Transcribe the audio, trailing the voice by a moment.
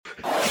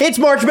It's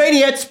March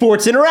Mania at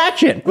Sports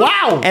Interaction.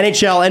 Wow.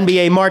 NHL,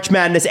 NBA, March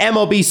Madness,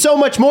 MLB, so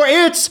much more.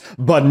 It's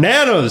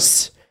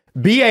bananas.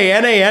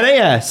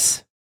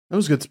 Bananas. That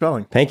was good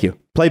spelling. Thank you.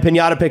 Play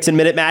Pinata Picks and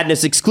Minute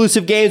Madness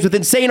exclusive games with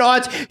insane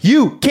odds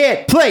you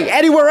can't play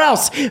anywhere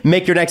else.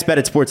 Make your next bet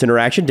at Sports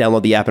Interaction.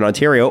 Download the app in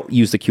Ontario.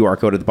 Use the QR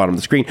code at the bottom of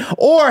the screen.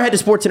 Or head to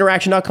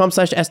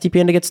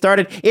sportsinteraction.com/STPN to get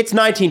started. It's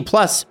 18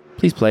 plus.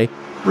 Please play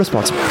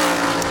responsibly.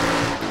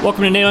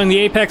 Welcome to Nailing the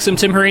Apex. I'm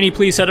Tim Haraney.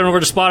 Please head on over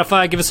to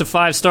Spotify. Give us a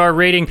 5-star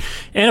rating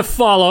and a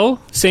follow.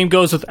 Same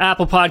goes with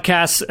Apple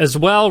Podcasts as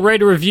well.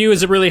 Rate a review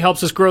as it really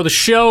helps us grow the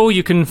show.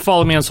 You can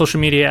follow me on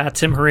social media at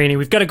Tim Haraney.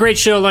 We've got a great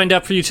show lined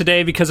up for you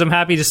today because I'm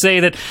happy to say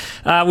that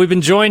we've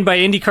been joined by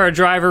IndyCar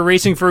driver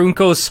racing for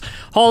Uncos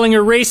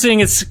Hollinger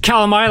Racing. It's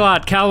Callum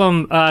Ilott.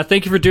 Callum,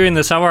 thank you for doing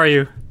this. How are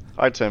you?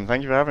 Hi, Tim.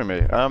 Thank you for having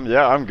me.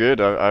 Yeah, I'm good.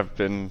 I've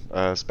been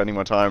spending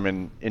my time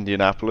in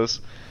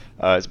Indianapolis.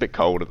 It's a bit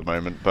cold at the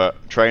moment, but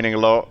training a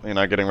lot,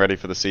 getting ready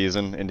for the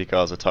season.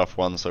 IndyCar's a tough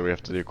one, so we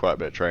have to do quite a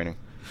bit of training.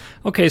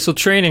 Okay, so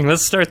training,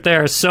 let's start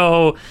there.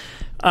 So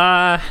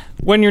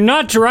when you're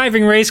not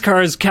driving race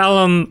cars,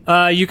 Callum,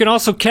 you can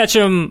also catch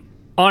him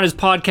on his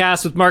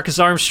podcast with Marcus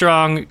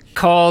Armstrong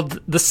called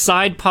The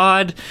Side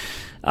Pod,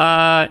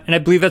 and I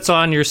believe that's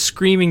on your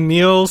Screaming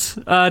Meals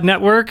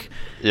network.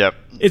 Yep.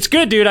 It's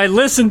good, dude. I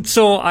listened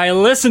to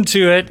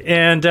it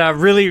and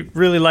really,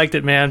 really liked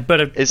it, man.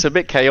 But it's a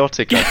bit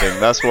chaotic, I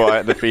think. That's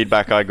what the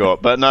feedback I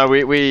got. But no,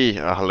 we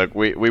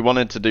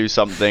wanted to do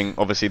something.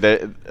 Obviously,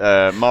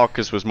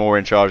 Marcus was more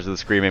in charge of the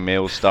Screaming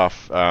Meals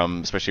stuff,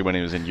 especially when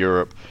he was in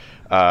Europe.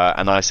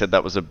 And I said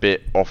that was a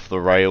bit off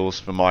the rails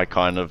for my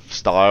kind of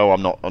style.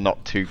 I'm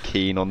not too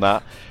keen on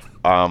that.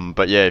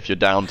 But yeah, if you're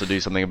down to do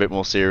something a bit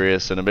more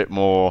serious and a bit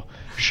more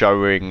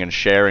showing and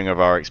sharing of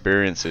our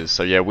experiences.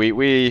 So yeah,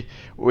 we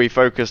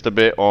focused a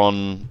bit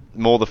on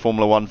more the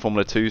Formula 1,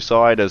 Formula 2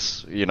 side,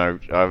 as you know,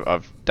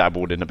 I've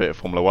dabbled in a bit of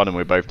Formula 1 and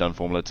we've both done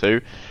Formula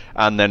 2.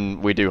 And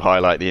then we do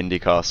highlight the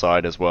IndyCar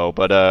side as well.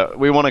 But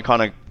we want to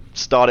kind of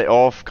start it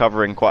off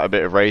covering quite a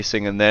bit of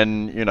racing and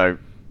then,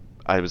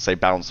 I would say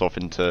bounce off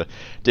into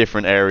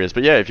different areas.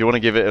 But yeah, if you want to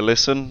give it a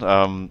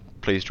listen,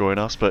 please join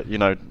us. But,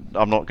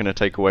 I'm not going to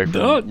take away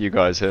from you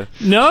guys here.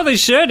 No, they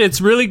should.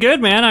 It's really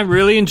good, man. I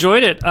really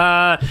enjoyed it.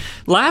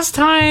 Last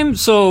time,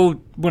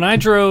 so when I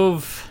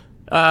drove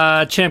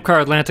Champ Car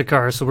Atlanta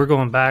car, so we're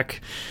going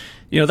back,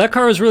 that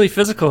car was really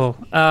physical.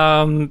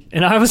 And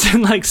I was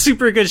in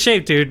super good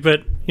shape, dude.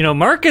 But,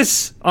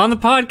 Marcus on the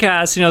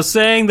podcast,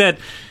 saying that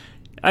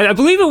I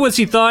believe it was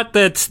he thought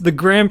that the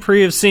Grand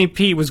Prix of St.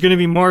 Pete was going to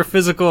be more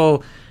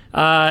physical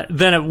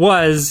than it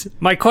was.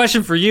 My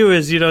question for you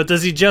is,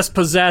 does he just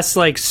possess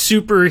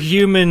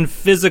superhuman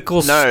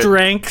physical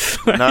strength?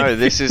 No,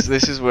 this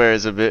is where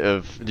it's a bit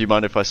of. Do you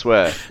mind if I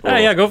swear?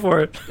 Yeah, go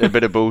for it. A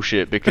bit of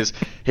bullshit because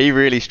he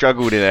really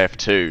struggled in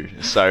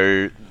F2.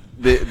 So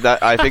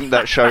I think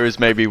that shows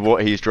maybe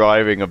what he's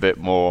driving a bit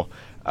more.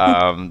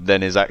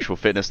 Than his actual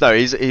fitness. No,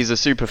 he's a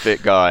super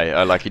fit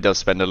guy. He does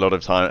spend a lot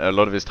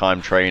of his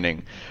time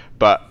training.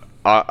 But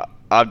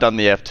I've done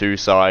the F2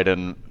 side,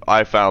 and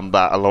I found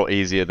that a lot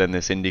easier than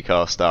this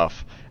IndyCar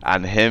stuff.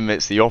 And him,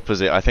 it's the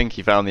opposite. I think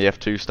he found the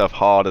F2 stuff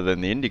harder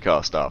than the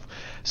IndyCar stuff.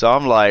 So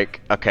I'm like,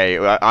 okay,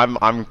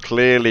 I'm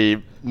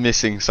clearly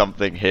missing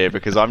something here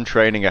because I'm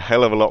training a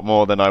hell of a lot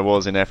more than I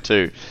was in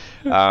F2.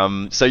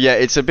 So yeah,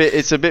 it's a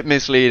bit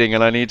misleading,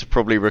 and I need to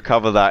probably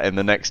recover that in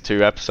the next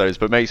 2 episodes.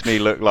 But makes me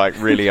look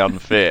really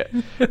unfit.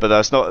 But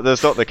that's not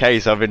the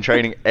case. I've been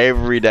training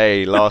every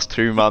day last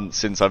 2 months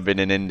since I've been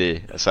in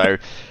Indy. So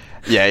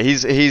yeah,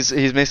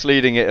 he's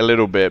misleading it a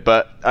little bit.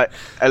 But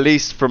at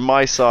least from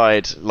my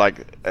side,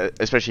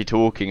 especially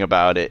talking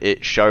about it,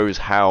 it shows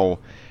how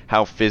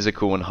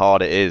physical and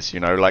hard it is.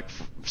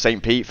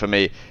 St. Pete for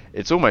me,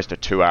 it's almost a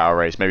 2-hour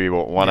race, maybe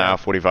 1 hour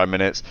 45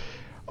 minutes.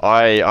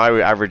 I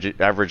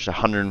averaged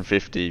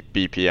 150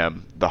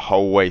 BPM the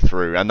whole way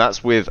through, and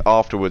that's with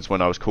afterwards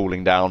when I was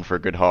cooling down for a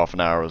good half an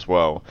hour as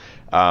well.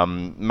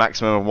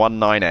 Maximum of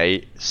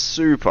 198,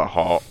 super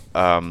hot,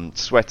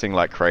 sweating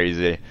like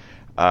crazy.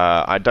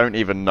 I don't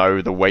even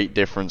know the weight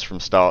difference from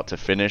start to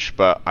finish,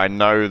 but I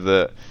know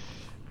that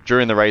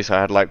during the race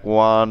I had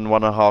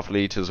 1.5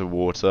 liters of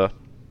water,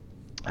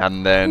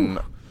 and then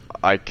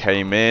I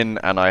came in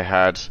and I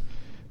had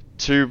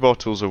 2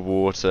 bottles of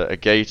water, a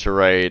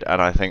Gatorade,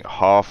 and I think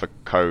half a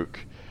Coke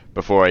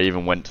before I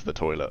even went to the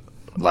toilet.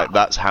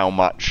 That's how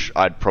much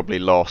I'd probably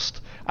lost,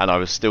 and I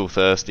was still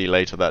thirsty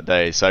later that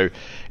day. So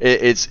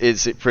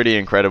it's pretty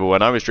incredible.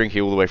 And I was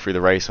drinking all the way through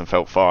the race and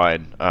felt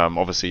fine.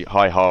 Obviously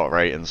high heart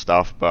rate and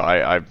stuff,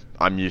 but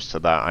I'm used to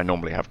that. I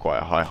normally have quite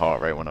a high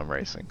heart rate when I'm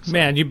racing. So.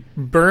 Man, you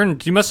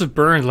must have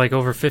burned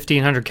over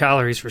 1,500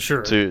 calories for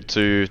sure. To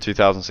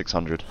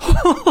 2,600.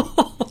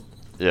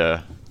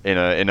 Yeah, in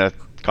a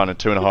kind of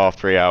 2.5,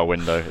 3 hour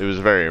window. It was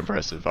very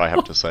impressive, I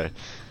have to say.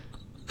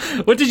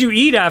 What did you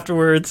eat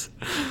afterwards?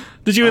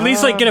 Did you at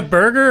least get a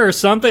burger or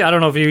something? I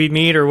don't know if you eat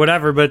meat or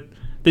whatever, but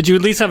did you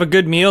at least have a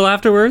good meal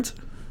afterwards?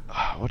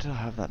 What did I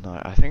have that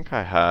night? I think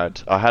I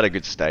had a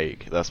good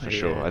steak, that's for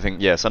sure. I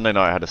think, Sunday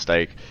night I had a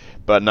steak.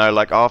 But no,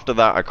 like after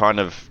that, I kind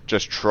of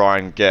just try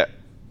and get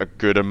a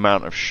good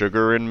amount of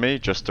sugar in me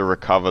just to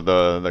recover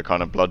the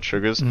kind of blood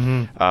sugars.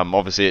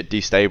 Obviously, it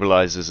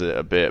destabilizes it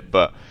a bit,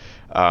 but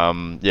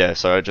yeah.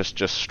 So I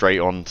just straight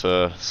on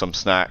to some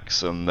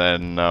snacks, and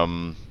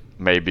then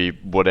maybe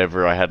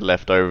whatever I had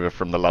left over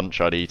from the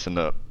lunch I'd eaten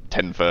at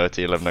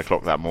 10:30, 11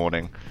 o'clock that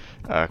morning.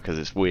 Because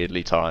it's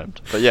weirdly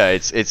timed, but yeah,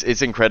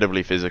 it's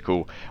incredibly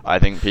physical. I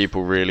think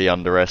people really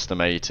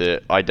underestimate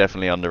it. I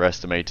definitely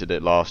underestimated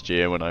it last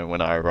year when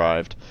I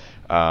arrived,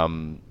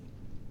 but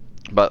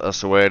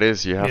that's the way it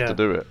is. You have to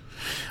do it.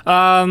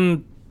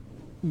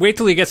 Wait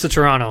till he gets to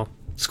Toronto.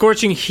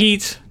 Scorching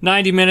heat,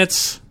 90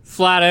 minutes,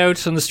 flat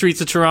out on the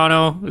streets of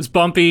Toronto. It's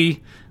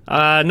bumpy,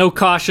 no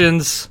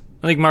cautions.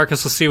 I think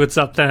Marcus will see what's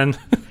up then.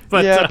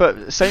 But, yeah,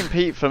 but St.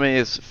 Pete for me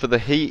is for the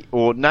heat,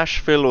 or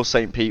Nashville or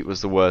St. Pete was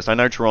the worst. I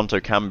know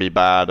Toronto can be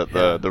bad at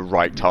the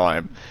right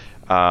time,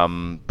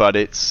 but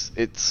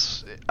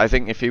it's. I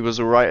think if he was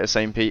all right at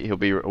St. Pete, he'll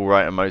be all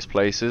right in most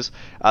places.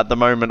 At the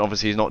moment,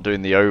 obviously, he's not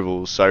doing the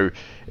ovals, so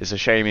it's a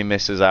shame he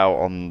misses out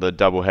on the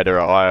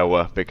doubleheader at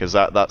Iowa, because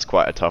that's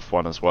quite a tough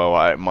one as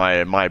well.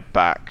 My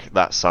back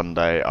that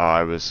Sunday,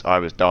 I was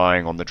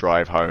dying on the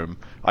drive home.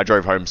 I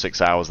drove home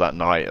 6 hours that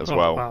night as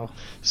well. Wow.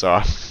 So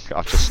I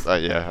just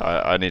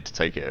I need to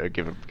take it,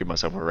 give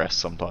myself a rest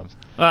sometimes.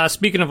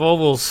 Speaking of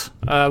ovals,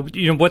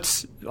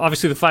 what's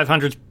obviously the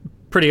 500's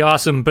pretty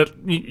awesome, but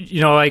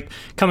like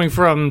coming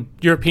from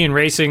European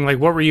racing, like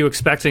what were you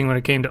expecting when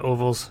it came to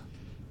ovals?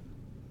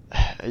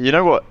 You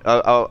know what?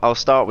 I'll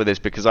start with this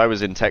because I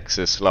was in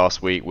Texas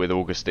last week with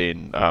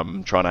Augustine,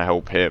 trying to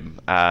help him,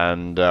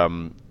 and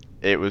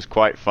it was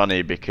quite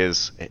funny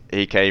because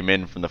he came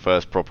in from the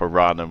first proper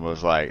run and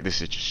was like,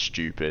 "This is just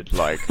stupid.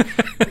 Like,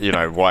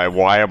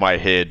 why am I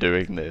here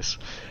doing this?"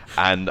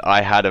 And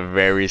I had a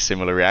very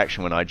similar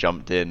reaction when I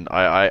jumped in.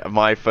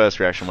 My first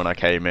reaction when I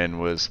came in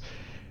was,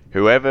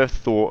 whoever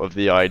thought of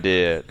the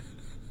idea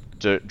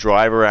to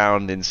drive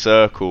around in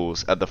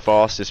circles at the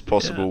fastest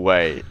possible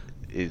way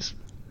is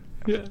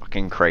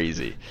fucking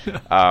crazy.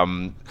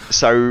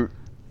 So.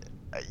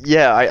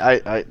 Yeah,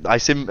 I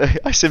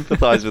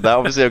sympathise with that.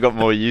 Obviously, I got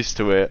more used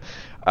to it.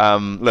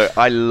 Look,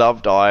 I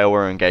loved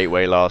Iowa and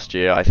Gateway last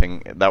year. I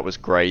think that was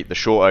great. The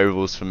short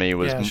ovals for me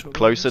was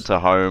closer to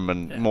home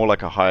and more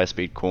like a higher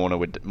speed corner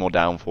with more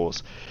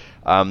downforce.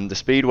 The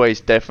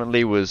speedways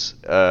definitely was.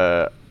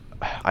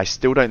 I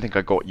still don't think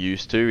I got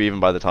used to. Even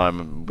by the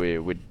time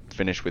we'd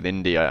finished with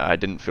Indy, I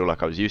didn't feel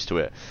like I was used to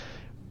it.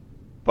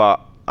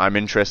 But I'm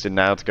interested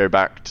now to go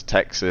back to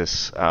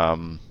Texas.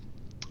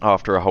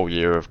 After a whole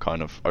year of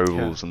kind of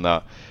ovals and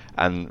that,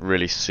 and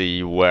really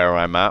see where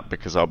I'm at,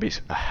 because I'll be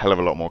a hell of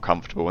a lot more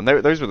comfortable. And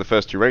those were the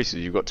first two races.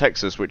 You've got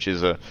Texas, which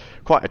is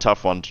quite a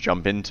tough one to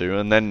jump into,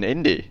 and then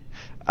Indy,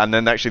 and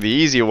then actually the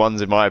easier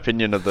ones, in my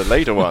opinion, are the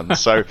later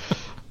ones. So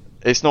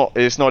it's not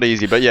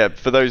easy. But yeah,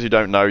 for those who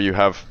don't know, you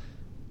have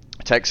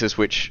Texas,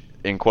 which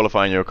in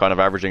qualifying you're kind of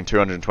averaging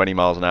 220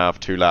 miles an hour for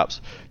 2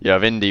 laps. You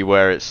have Indy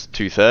where it's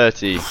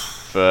 230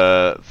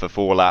 for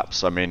 4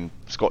 laps. I mean,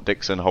 Scott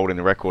Dixon holding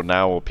the record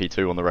now, or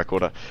P2 on the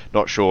record,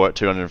 not sure, at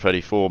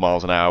 234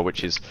 miles an hour,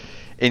 which is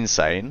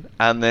insane.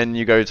 And then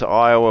you go to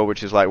Iowa,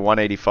 which is like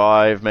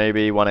 185,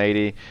 maybe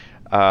 180,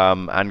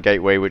 and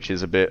Gateway, which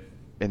is a bit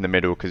in the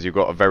middle because you've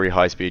got a very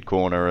high speed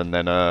corner and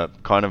then a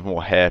kind of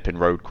more hairpin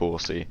road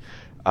coursey.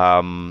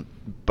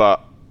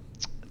 But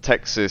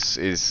Texas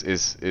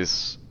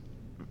is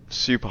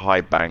super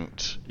high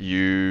banked.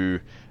 You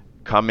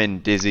come in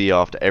dizzy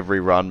after every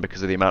run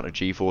because of the amount of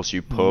G-force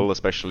you pull,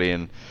 especially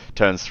in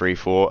turns 3,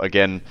 4.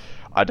 Again,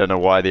 I don't know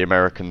why the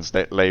Americans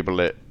label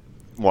it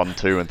 1,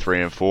 2, and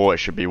 3 and 4. It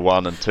should be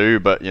 1 and 2,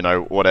 but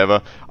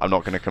whatever. I'm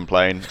not going to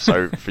complain.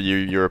 So for you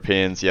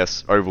Europeans,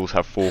 yes, ovals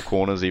have 4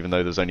 corners, even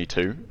though there's only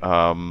 2.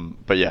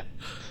 But yeah,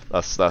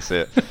 that's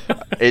it.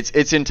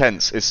 It's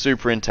intense. It's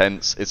super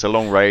intense. It's a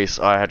long race.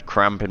 I had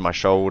cramp in my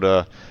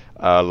shoulder.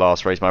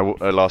 Last race,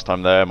 last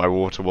time there, my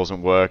water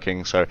wasn't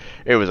working, so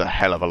it was a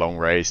hell of a long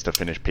race to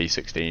finish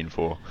P16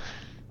 for.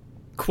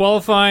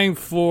 Qualifying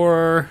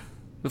for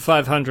the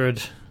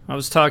 500, I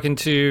was talking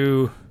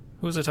to,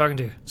 who was I talking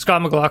to?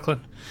 Scott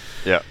McLaughlin.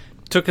 Yeah.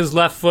 Took his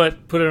left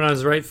foot, put it on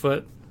his right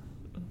foot,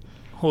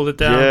 hold it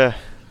down. Yeah.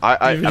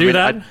 I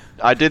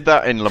did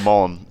that in Le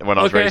Mans when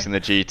I was Okay. racing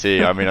the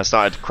GT. I mean, I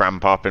started to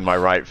cramp up in my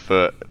right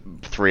foot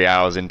 3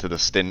 hours into the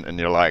stint, and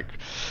you're like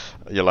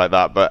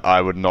that, but I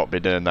would not be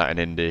doing that in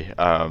Indy.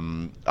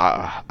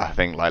 I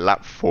think like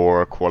lap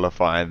 4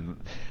 qualifying,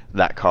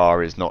 that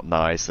car is not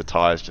nice. The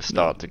tyres just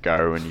start to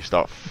go and you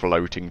start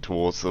floating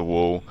towards the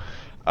wall.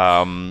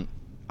 I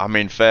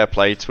mean, fair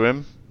play to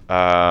him.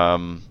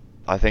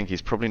 I think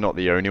he's probably not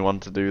the only one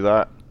to do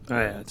that. Oh,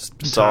 yeah,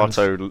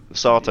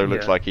 Sato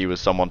looks like he was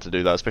someone to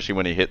do that, especially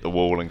when he hit the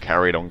wall and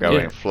carried on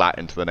going flat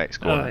into the next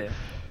corner. Oh, yeah.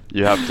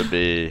 You have to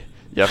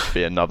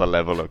be another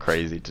level of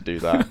crazy to do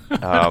that.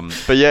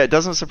 But yeah, it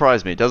doesn't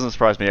surprise me.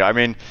 I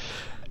mean,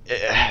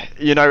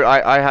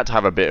 I had to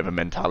have a bit of a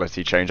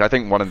mentality change. I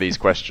think one of these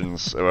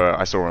questions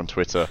I saw on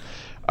Twitter,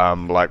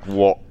 like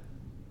what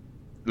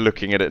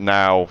looking at it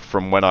now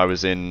from when I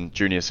was in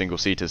junior single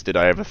seaters, did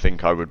I ever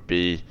think I would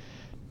be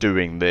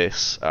doing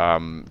this,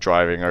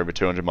 driving over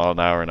 200 mile an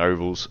hour in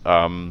ovals?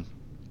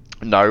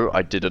 No,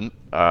 I didn't.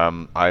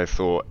 I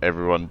thought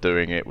everyone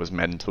doing it was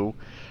mental,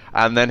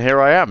 and then here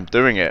I am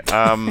doing it.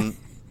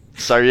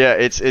 So yeah,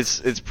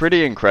 it's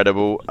pretty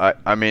incredible.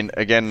 I mean,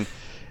 again,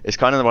 it's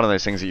kind of one of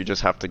those things that you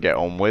just have to get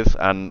on with,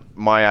 and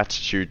my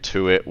attitude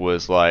to it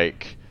was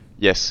like,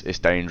 yes, it's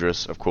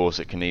dangerous. Of course,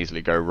 it can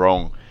easily go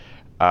wrong.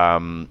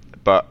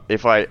 But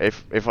if I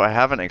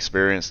haven't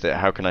experienced it,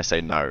 how can I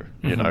say no?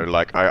 You know,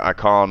 like I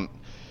can't.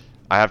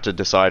 I have to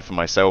decide for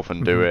myself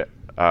and do it.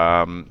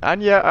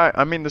 And yeah,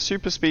 I mean, the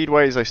super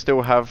speedways, I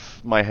still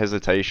have my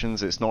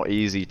hesitations. It's not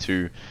easy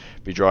to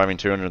be driving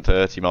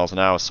 230 miles an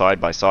hour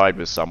side by side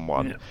with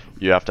someone. Yeah.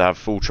 You have to have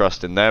full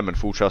trust in them and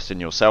full trust in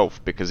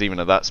yourself, because even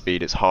at that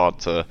speed, it's hard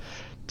to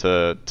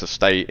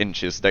stay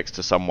inches next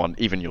to someone,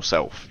 even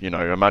yourself. You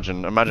know,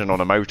 imagine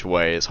on a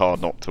motorway, it's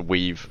hard not to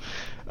weave,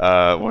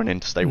 or an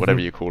interstate,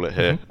 whatever you call it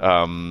here.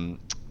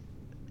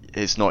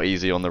 It's not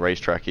easy on the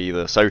racetrack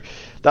either. So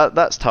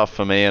that's tough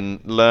for me,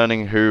 and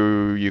learning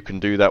who you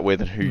can do that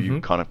with and who you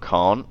kind of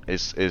can't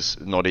is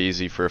not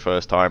easy for a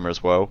first timer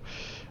as well.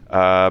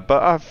 But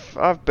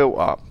I've built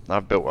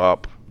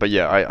up. But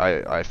yeah,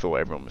 I thought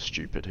everyone was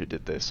stupid who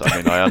did this. I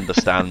mean, I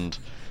understand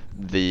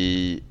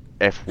the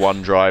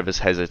F1 drivers'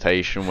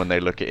 hesitation when they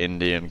look at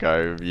Indy and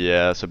go,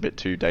 yeah, it's a bit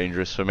too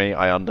dangerous for me.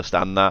 I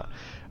understand that.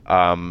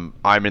 I'm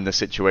in the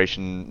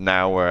situation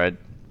now where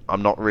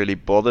I'm not really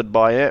bothered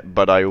by it,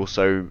 but I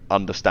also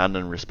understand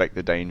and respect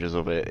the dangers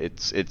of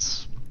it.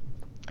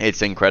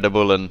 It's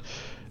incredible, and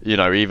you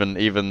know,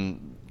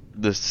 even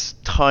the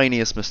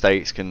tiniest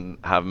mistakes can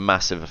have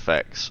massive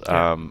effects.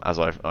 As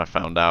I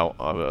found out,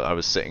 I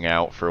was sitting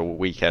out for a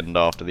weekend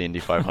after the Indy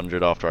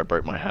 500 after I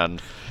broke my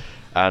hand,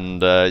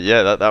 and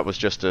yeah, that was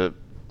just a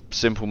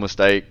simple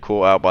mistake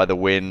caught out by the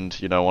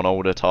wind, you know, on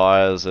older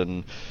tires,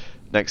 and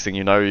next thing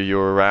you know,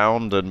 you're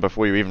around, and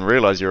before you even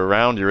realize you're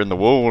around, you're in the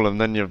wall,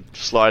 and then you're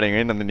sliding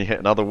in, and then you hit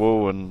another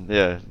wall, and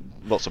yeah,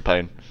 lots of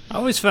pain. I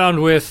always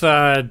found with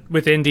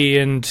Indy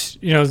and,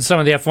 you know, some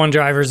of the F1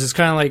 drivers, it's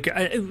kind of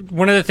like,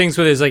 one of the things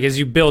with it is like, as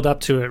you build up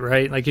to it,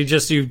 right? Like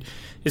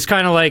it's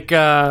kind of like,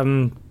 I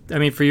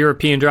mean, for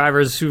European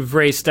drivers who've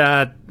raced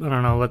at, I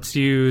don't know,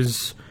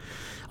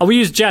 we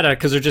use Jeddah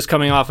because they're just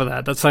coming off of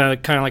that. That's kind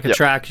of like a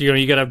track, you know,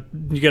 you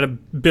gotta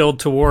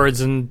build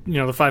towards, and you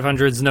know, the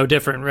 500 is no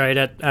different, right?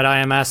 At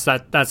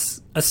IMS,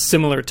 that's a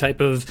similar type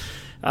of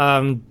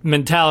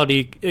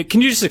mentality. Can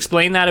you just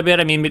explain that a bit?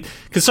 I mean,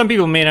 because some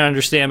people may not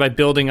understand by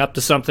building up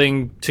to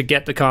something to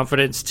get the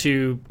confidence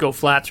to go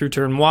flat through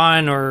turn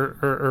one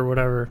or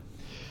whatever.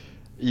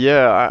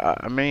 Yeah,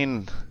 I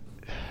mean,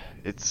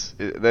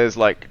 there's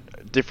like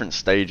different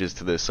stages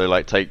to this. So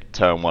like take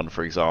turn one,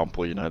 for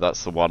example, you know,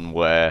 that's the one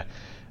where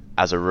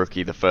as a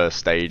rookie, the first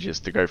stage is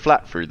to go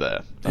flat through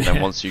there, and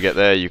then once you get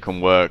there, you can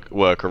work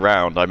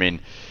around. I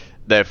mean,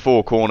 there are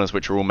 4 corners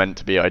which are all meant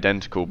to be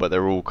identical, but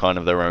they're all kind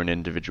of their own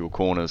individual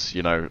corners.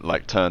 You know,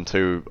 like turn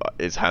 2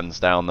 is hands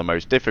down the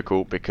most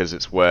difficult, because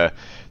it's where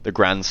the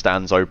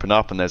grandstands open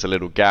up and there's a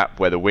little gap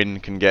where the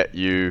wind can get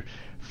you.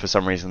 For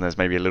some reason, there's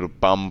maybe a little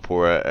bump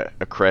or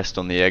a crest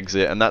on the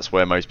exit, and that's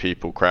where most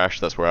people crash.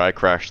 That's where I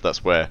crashed.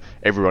 That's where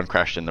everyone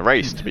crashed in the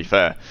race, to be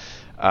fair.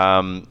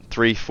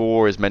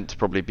 3-4 is meant to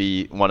probably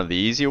be one of the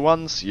easier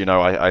ones. You know,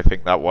 I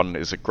think that one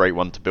is a great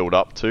one to build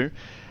up to.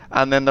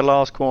 And then the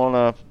last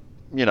corner,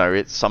 you know,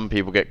 it's some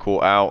people get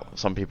caught out,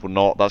 some people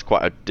not. That's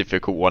quite a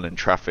difficult one in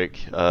traffic,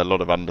 a lot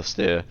of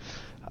understeer.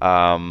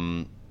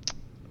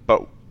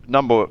 But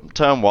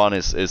turn 1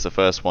 is the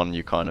first one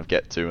you kind of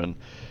get to, and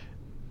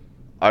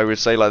I would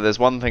say, like, there's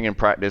one thing in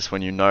practice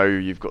when you know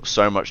you've got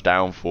so much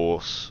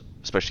downforce,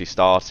 especially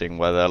starting,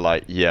 where they're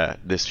like, yeah,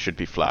 this should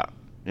be flat.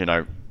 You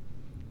know,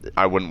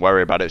 I wouldn't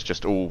worry about it. It's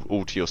just all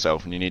to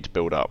yourself, and you need to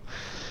build up.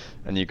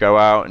 And you go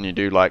out and you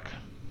do, like,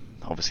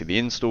 obviously the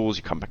installs,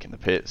 you come back in the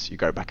pits, you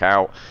go back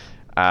out,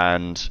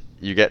 and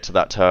you get to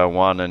that turn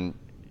 1, and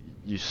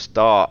you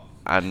start,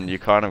 and you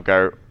kind of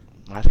go,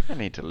 I think I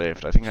need to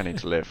lift.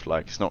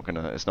 Like, it's not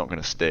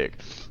gonna stick.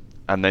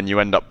 And then you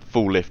end up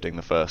full lifting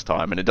the first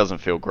time, and it doesn't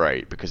feel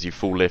great because you've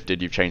full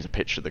lifted, you've changed the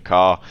pitch of the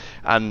car,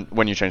 and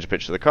when you change the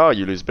pitch of the car,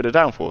 you lose a bit of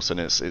downforce, and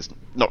it's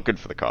not good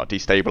for the car,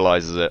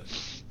 destabilizes it.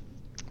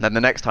 Then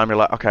the next time you're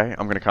like, okay,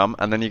 I'm going to come,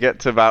 and then you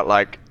get to about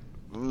like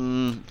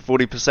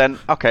 40%,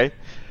 okay,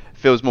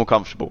 feels more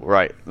comfortable,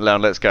 right, now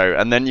let's go.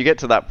 And then you get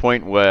to that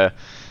point where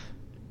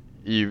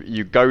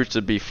you go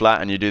to be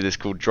flat, and you do this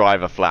called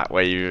driver flat,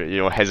 where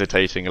you're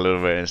hesitating a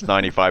little bit, and it's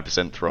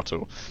 95%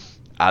 throttle,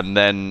 and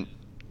then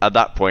at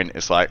that point,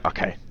 it's like,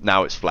 okay,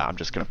 now it's flat. I'm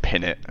just going to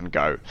pin it and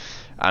go.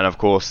 And of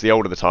course, the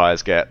older the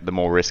tires get, the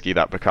more risky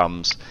that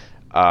becomes.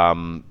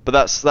 But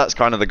that's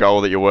kind of the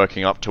goal that you're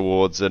working up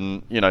towards.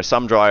 And you know,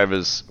 some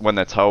drivers, when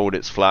they're told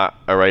it's flat,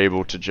 are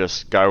able to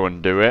just go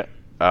and do it.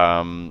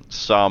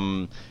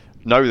 Some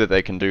know that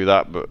they can do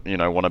that, but you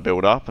know, want to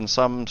build up, and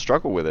some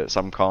struggle with it.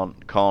 Some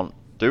can't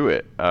do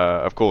it.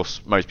 Of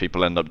course, most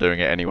people end up doing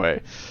it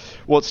anyway.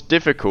 What's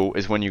difficult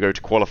is when you go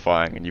to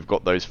qualifying and you've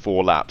got those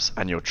 4 laps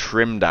and you're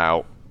trimmed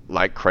out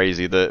like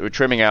crazy. The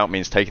trimming out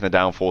means taking the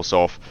downforce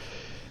off.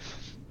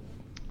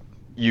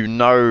 You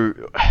know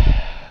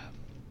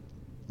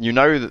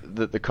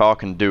that the car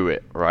can do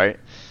it, right?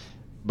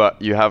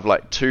 But you have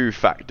like 2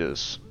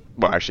 factors.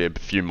 Well, actually a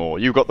few more.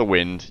 You've got the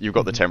wind, you've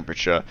got the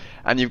temperature,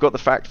 and you've got the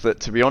fact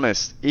that, to be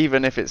honest,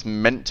 even if it's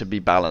meant to be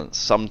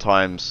balanced,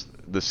 sometimes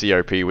the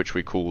COP, which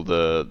we call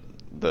the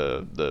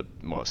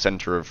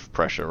center of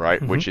pressure,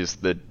 right, which is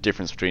the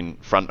difference between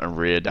front and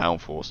rear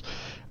downforce,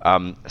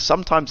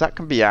 sometimes that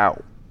can be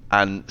out.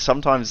 And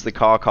sometimes the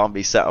car can't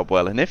be set up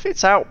well. And if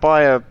it's out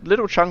by a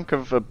little chunk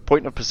of a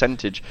point of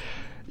percentage,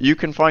 you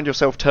can find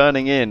yourself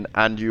turning in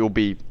and you'll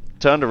be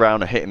turned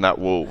around and hitting that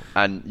wall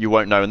and you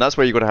won't know. And that's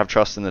where you've got to have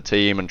trust in the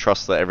team and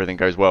trust that everything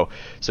goes well.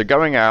 So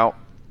going out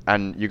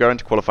and you go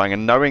into qualifying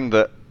and knowing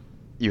that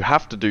you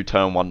have to do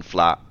turn 1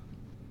 flat,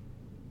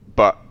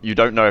 but you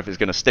don't know if it's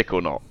going to stick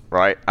or not,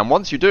 right? And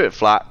once you do it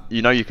flat,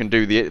 you know you can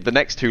do the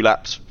next 2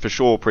 laps for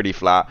sure pretty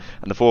flat,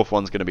 and the 4th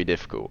one's going to be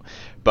difficult.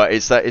 But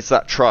it's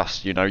that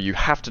trust, you know, you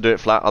have to do it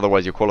flat,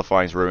 otherwise your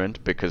qualifying's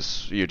ruined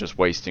because you're just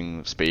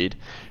wasting speed.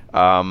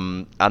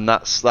 And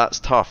that's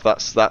tough.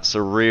 That's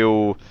a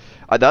real.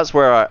 That's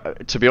where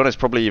to be honest,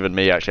 probably even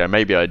me actually,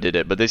 maybe I did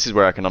it, but this is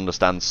where I can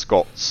understand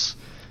Scott's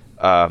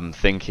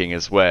thinking,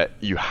 is where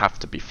you have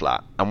to be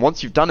flat, and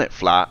once you've done it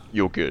flat,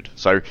 you're good.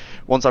 So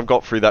once I've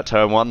got through that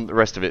turn 1, the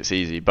rest of it's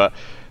easy. But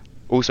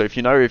also, if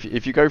you know,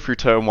 if you go through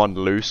turn 1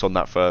 loose on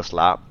that first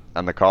lap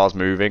and the car's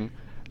moving,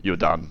 you're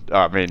done.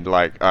 I mean,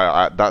 like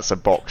that's a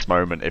box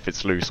moment if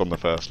it's loose on the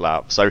first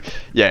lap. So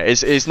yeah,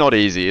 it's not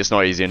easy. It's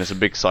not easy, and it's a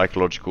big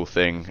psychological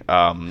thing.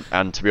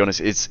 And to be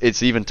honest,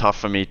 it's even tough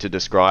for me to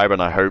describe,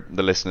 and I hope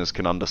the listeners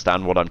can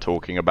understand what I'm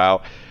talking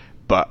about.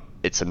 But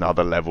it's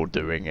another level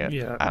doing it.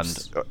 Yeah, and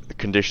the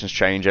conditions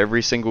change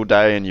every single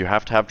day, and you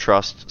have to have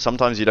trust.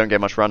 Sometimes you don't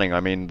get much running. I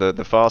mean,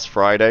 the Fast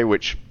Friday,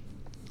 which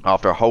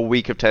after a whole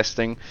week of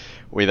testing,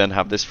 we then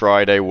have this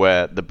Friday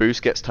where the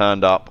boost gets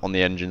turned up on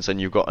the engines,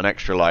 and you've got an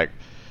extra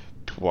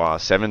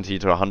 70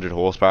 to 100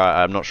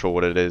 horsepower. I'm not sure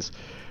what it is.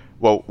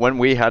 Well, when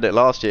we had it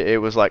last year, it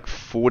was like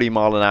 40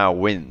 mile an hour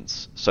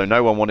winds, so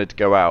no one wanted to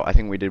go out. I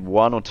think we did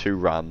 1 or 2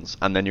 runs,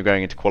 and then you're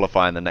going into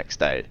qualifying the next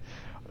day.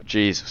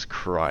 Jesus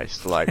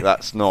Christ, like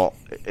it's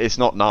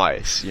not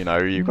nice, you know.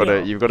 You've got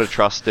to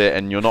trust it,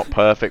 and you're not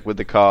perfect with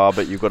the car,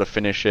 but you've got to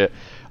finish it.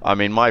 I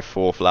mean, my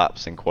 4th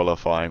laps in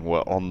qualifying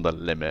were on the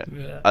limit,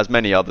 as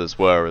many others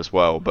were as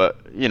well. But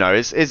you know,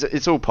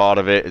 it's all part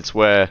of it. It's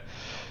why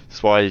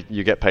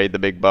you get paid the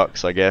big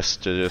bucks, I guess,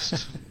 to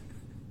just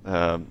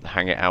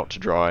hang it out to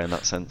dry in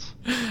that sense.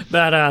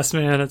 Badass,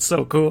 man. It's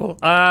so cool.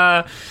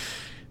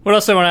 What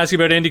else I want to ask you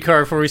about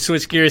IndyCar before we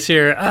switch gears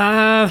here?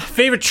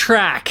 Favorite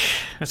track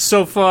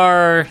so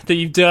far that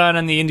you've done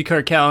on the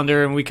IndyCar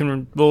calendar, and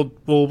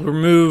we'll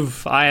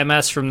remove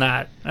IMS from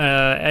that.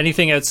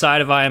 Anything outside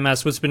of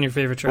IMS, what's been your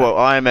favorite track? Well,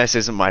 IMS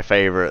isn't my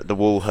favorite. The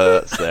wool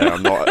hurts there.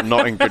 I'm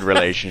not in good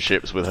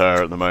relationships with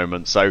her at the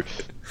moment. So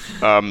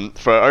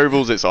for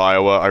ovals, it's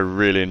Iowa. I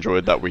really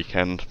enjoyed that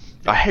weekend.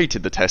 I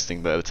hated the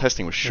testing there. The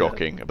testing was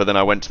shocking. But then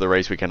I went to the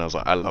race weekend. I was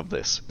like, I love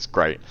this. It's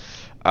great.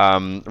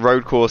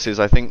 Road courses,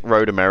 I think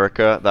Road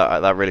America,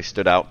 that really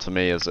stood out to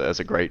me as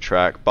a great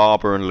track.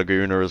 Barber and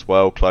Laguna as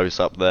well, close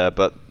up there,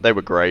 but they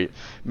were great.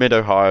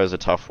 Mid-Ohio is a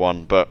tough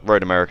one, but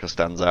Road America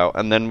stands out.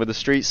 And then with the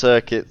street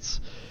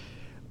circuits,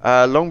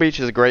 Long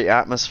Beach is a great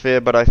atmosphere,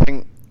 but I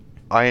think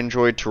I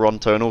enjoyed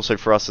Toronto, and also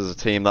for us as a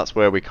team, that's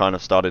where we kind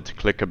of started to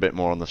click a bit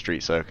more on the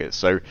street circuits.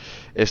 So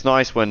it's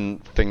nice when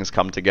things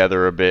come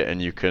together a bit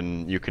and you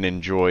can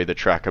enjoy the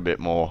track a bit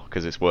more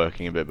because it's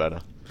working a bit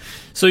better.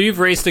 So you've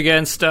raced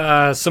against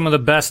some of the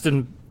best of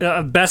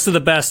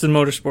the best in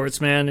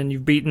motorsports, man, and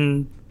you've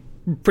beaten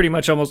pretty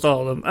much almost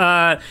all of them.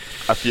 A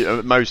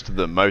few, most of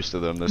them.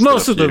 There's still a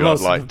few I'd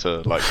like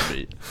to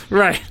beat.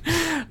 Right.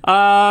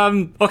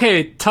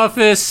 Okay.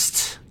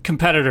 Toughest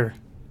competitor.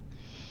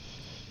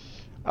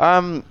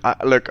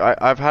 Look,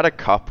 I've had a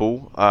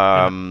couple.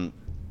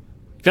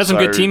 You've had some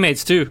good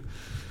teammates too.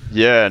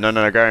 Yeah,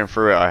 no, going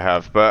through it I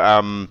have, but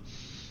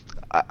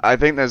I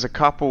think there's a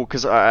couple,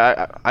 because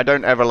I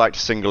don't ever like to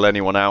single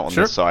anyone out on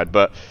this side,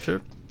 but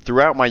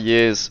throughout my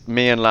years,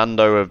 me and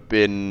Lando have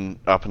been,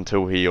 up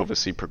until he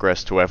obviously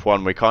progressed to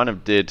F1, we kind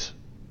of did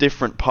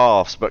different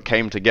paths but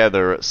came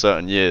together at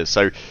certain years.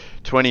 So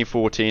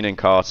 2014 in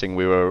karting,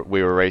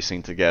 we were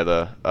racing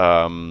together,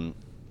 and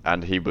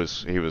he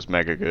was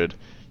mega good.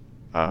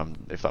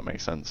 If that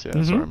makes sense,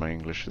 yeah. Sorry, my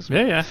English is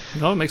no,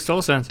 it makes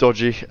total sense.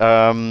 Dodgy.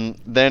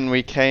 Then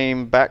we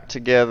came back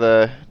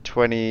together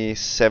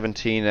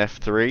 2017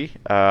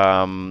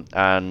 F3,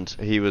 and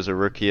he was a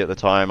rookie at the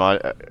time.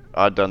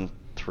 I'd done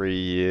 3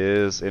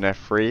 years in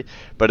F3,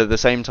 but at the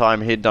same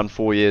time he'd done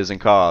 4 years in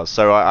cars,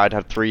 so I'd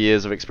had 3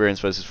 years of experience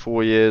versus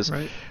 4 years.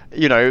 Right.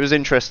 You know, it was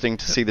interesting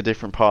to see the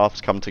different paths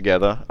come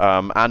together.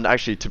 And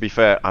actually, to be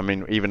fair, I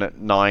mean, even at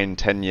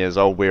 9-10 years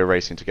old, we were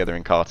racing together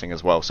in karting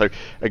as well. So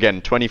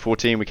again,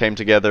 2014, we came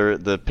together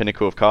at the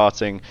pinnacle of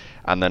karting,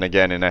 and then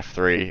again in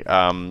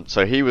F3.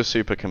 So he was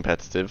super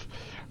competitive.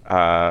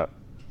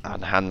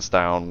 and hands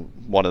down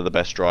one of the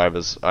best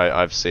drivers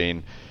I've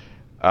seen.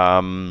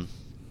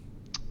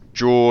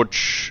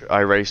 George, I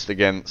raced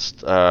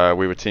against.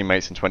 We were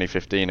teammates in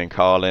 2015 in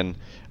Carlin.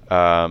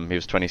 He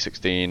was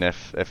 2016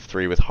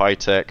 F3 with High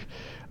Tech.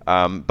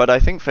 But I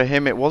think for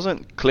him it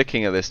wasn't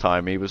clicking at this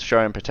time. He was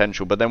showing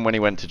potential, but then when he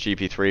went to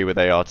GP3 with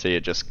ART,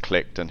 it just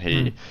clicked, and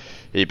he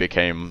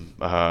became,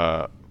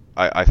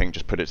 I think,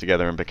 just put it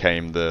together and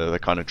became the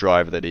kind of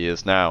driver that he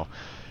is now.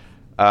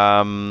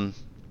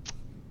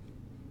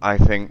 I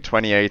think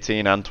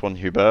 2018, Antoine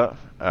Hubert,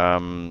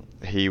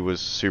 he was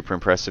super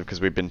impressive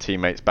because we'd been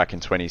teammates back in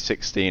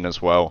 2016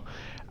 as well,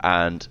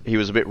 and he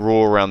was a bit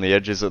raw around the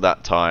edges at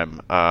that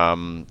time,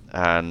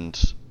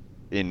 and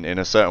in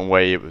a certain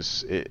way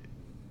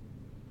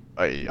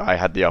I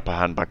had the upper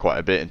hand by quite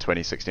a bit in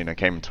 2016. I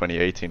came in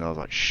 2018, I was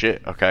like,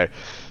 shit, okay,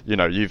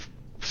 you've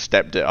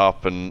stepped it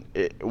up, and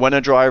when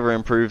a driver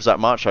improves that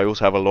much, I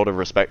also have a lot of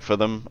respect for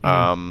them,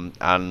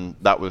 and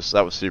that was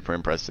super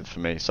impressive for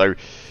me. So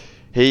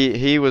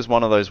he was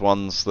one of those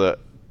ones that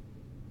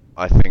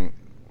I think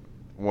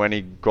when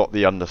he got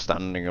the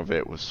understanding of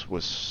it was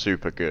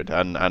super good,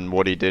 and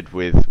what he did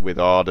with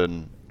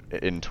Arden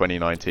in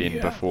 2019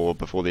 before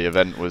the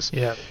event was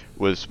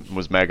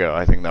mega.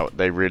 I think that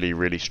they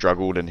really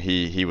struggled, and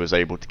he was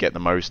able to get the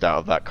most out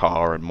of that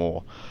car and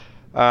more.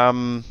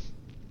 And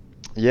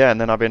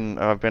then I've been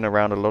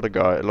around a lot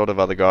of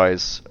other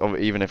guys,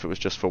 even if it was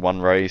just for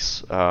one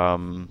race.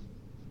 But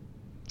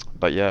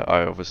yeah,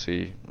 I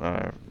obviously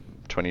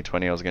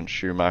 2020 I was against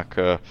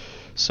Schumacher,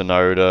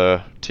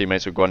 Sonoda,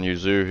 teammates with Guan Yu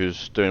Zhu,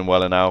 who's doing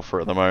well in Alpha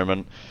at the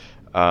moment.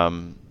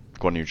 Guan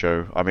Yu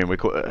Zhou. I mean,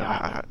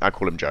 I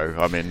call him Joe.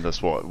 I mean,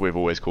 that's what we've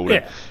always called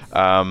him.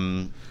 I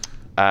mean,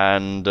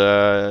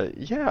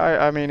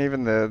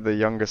 even the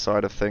younger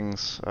side of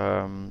things.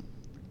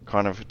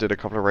 Kind of did a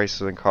couple of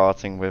races in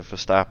karting with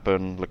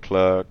Verstappen,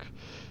 Leclerc,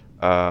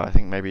 I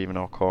think maybe even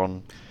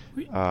Ocon.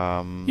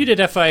 You did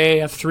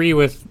FIA F3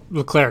 with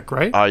Leclerc,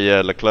 right? Oh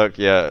yeah, Leclerc.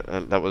 Yeah,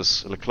 that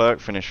was Leclerc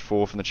finished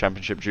 4th in the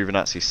championship.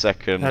 Giovinazzi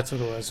 2nd. That's what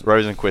it was.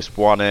 Rosenquist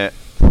won it.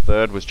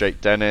 3rd was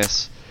Jake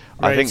Dennis.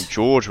 Right. I think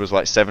George was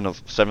like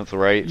 7th or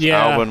 8th.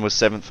 Yeah. Albon was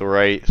 7th or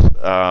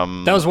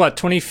 8th. That was what,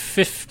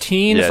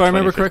 2015, if I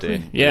remember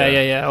correctly?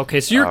 Yeah.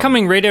 Okay, so you're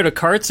coming right out of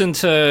karts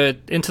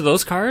into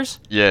those cars?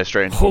 Yeah,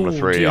 straight into Formula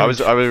 3. Dear. I was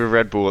with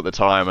Red Bull at the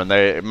time,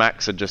 and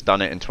Max had just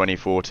done it in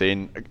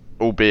 2014,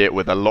 albeit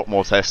with a lot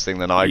more testing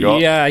than I got.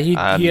 Yeah, he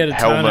had a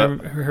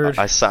ton, I heard.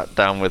 I sat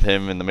down with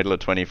him in the middle of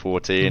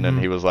 2014, and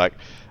he was like,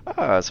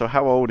 so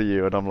how old are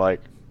you? And I'm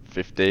like,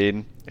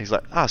 15. He's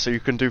like, so you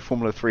can do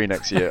Formula 3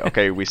 next year.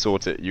 Okay, we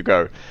sort it. You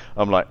go.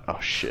 I'm like,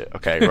 oh shit.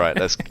 Okay, right.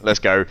 Let's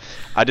go.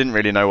 I didn't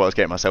really know what I was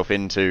getting myself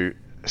into.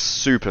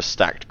 Super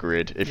stacked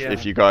grid.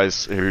 If you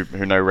guys who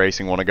know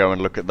racing want to go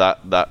and look at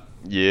that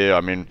year,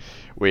 I mean,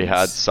 we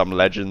had some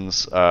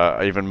legends.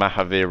 Even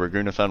Mahavir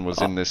Raghunathan was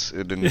in this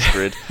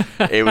grid.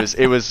 It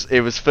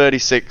was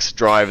 36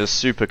 drivers,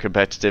 super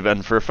competitive.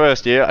 And for a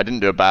first year, I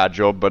didn't do a bad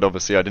job, but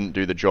obviously I didn't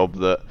do the job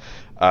that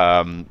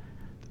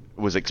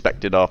was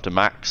expected after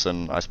Max,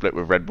 and I split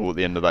with Red Bull at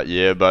the end of that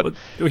year. But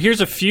well,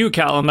 here's a few,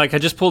 Callum. Like, I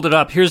just pulled it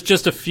up. Here's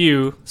just a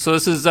few. So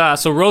this is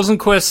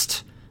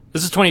Rosenquist.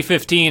 This is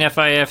 2015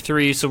 FIA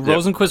F3. So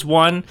Rosenquist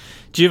won,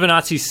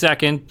 Giovinazzi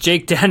 2nd,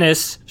 Jake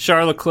Dennis,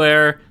 Charles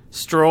Leclerc,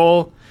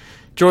 Stroll,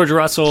 George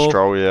Russell,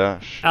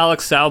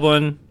 Alex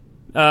Albon,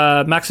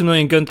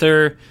 Maximilian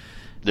Gunther,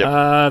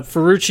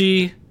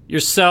 Ferrucci,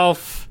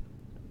 yourself,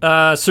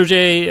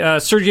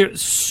 Sergio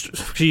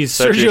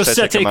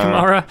Sette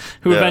Camara,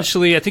 who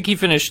eventually, I think he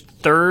finished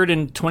 3rd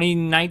in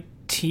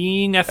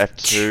 2019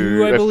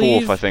 F2, I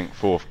believe.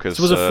 Fourth. Cause,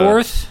 so was it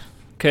 4th?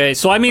 Okay,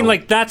 so I mean,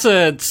 like, that's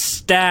a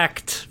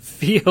stacked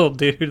field,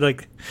 dude.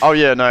 Like, oh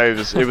yeah, no,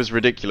 it was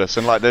ridiculous,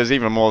 and like, there's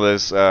even more.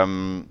 There's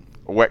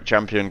WEC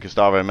champion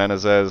Gustavo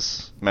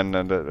Menezes.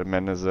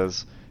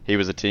 He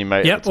was a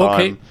teammate at the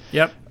time.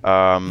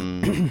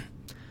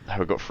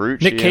 We've got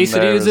Ferrucci. Nick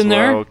Cassidy was in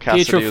there.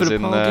 Cassidy was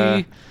in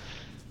there.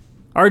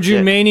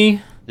 Arjun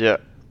Maney. Yeah.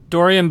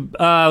 Dorian,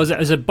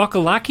 is it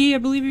Buckalacci, I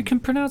believe you can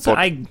pronounce it?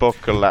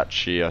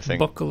 Buckalacci, I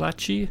think.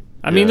 Buckalacci.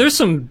 I mean, there's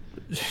some,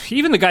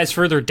 even the guys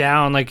further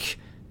down, like,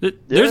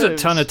 there's a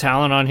ton of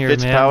talent on here, man.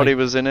 Fittipaldi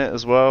was in it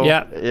as well.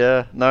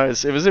 Yeah. No,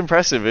 it was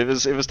impressive. It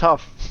was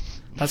tough.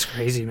 That's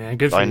crazy, man.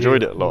 Good for you. I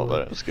enjoyed it a lot,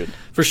 though. It was good.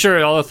 For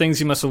sure, all the things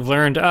you must have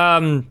learned.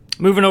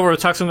 Moving over, we'll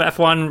talk some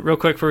F1 real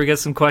quick before we get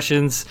some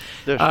questions.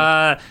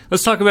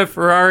 Let's talk about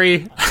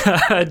Ferrari.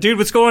 Dude,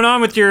 what's going on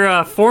with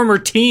your former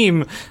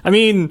team? I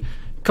mean,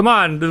 come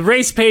on. The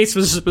race pace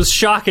was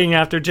shocking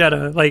after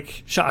Jeddah.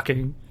 Like,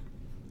 shocking.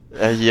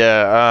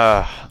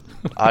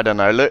 I don't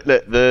know. Look,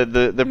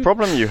 the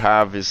problem you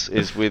have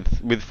is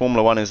with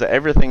Formula 1 is that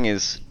everything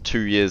is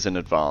 2 years in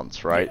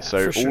advance, right? Yeah,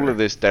 so sure. all of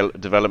this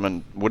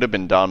development would have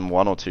been done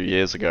 1 or 2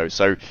 years ago.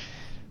 So,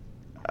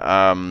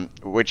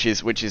 which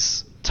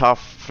is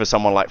tough for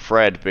someone like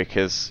Fred,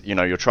 because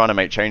you're trying to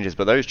make changes,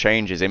 but those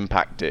changes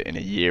impact it in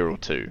a year or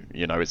two.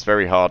 It's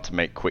very hard to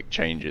make quick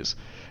changes.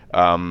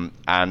 And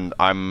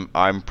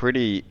I'm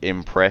pretty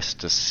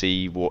impressed to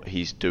see what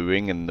he's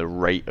doing and the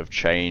rate of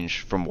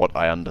change from what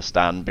I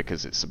understand,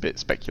 because it's a bit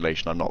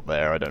speculation. I'm not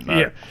there. I don't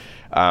know.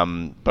 Yeah.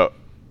 But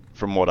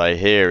from what I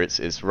hear,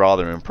 it's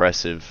rather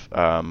impressive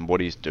what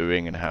he's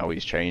doing and how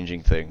he's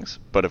changing things.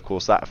 But of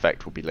course, that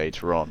effect will be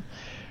later on.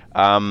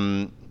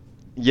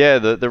 Yeah,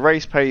 the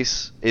race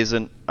pace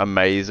isn't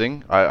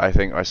amazing. I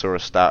think I saw a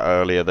stat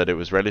earlier that it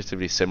was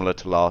relatively similar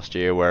to last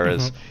year,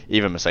 whereas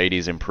even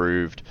Mercedes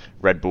improved,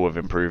 Red Bull have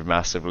improved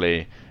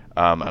massively,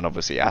 and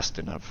obviously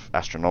Aston have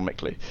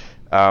astronomically.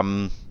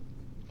 But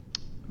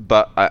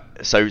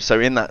so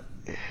in that,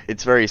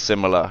 it's very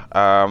similar.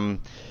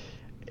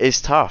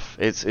 It's tough.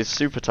 It's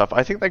super tough.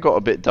 I think they got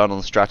a bit done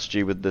on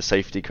strategy with the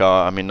safety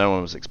car. I mean, no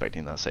one was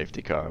expecting that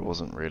safety car. It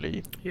wasn't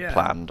really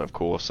planned, of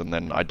course. And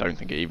then I don't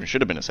think it even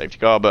should have been a safety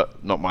car,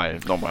 but not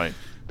my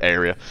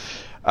area.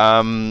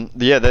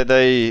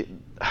 They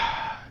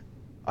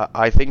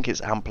I think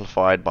it's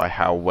amplified by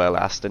how well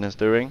Aston is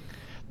doing.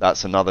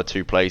 That's another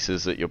two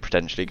places that you're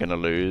potentially going to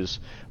lose.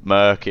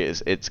 Merc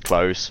it's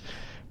close,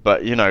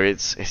 but you know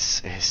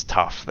it's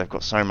tough. They've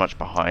got so much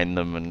behind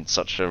them and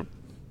such a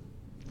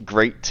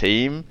great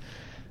team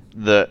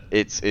that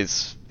it's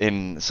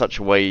in such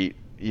a way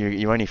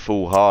you only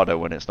fall harder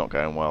when it's not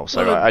going well.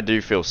 So I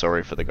do feel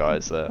sorry for the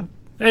guys there.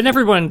 And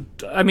everyone,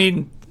 I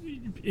mean,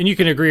 and you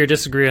can agree or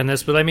disagree on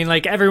this, but I mean,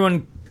 like,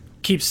 everyone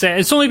keeps saying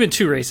it's only been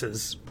 2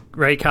 races,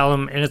 right,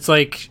 Callum? And it's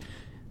like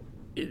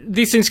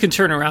these things can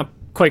turn around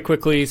quite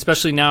quickly,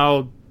 especially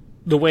now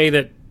the way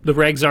that the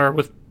regs are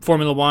with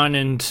Formula One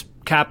and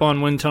cap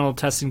on wind tunnel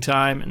testing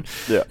time, and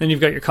then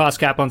you've got your cost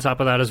cap on top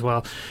of that as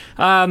well.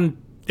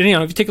 And, you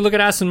know, if you take a look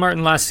at Aston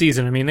Martin last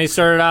season, I mean, they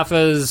started off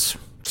as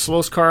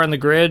slowest car on the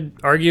grid,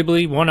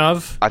 arguably one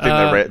of. I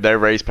think their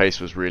race pace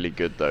was really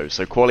good, though.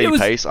 So quality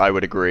pace, I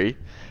would agree.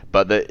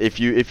 But if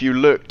you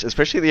looked,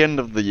 especially at the end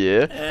of the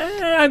year...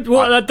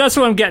 that's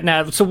what I'm getting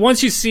at. So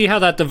once you see how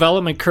that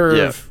development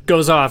curve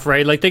goes off,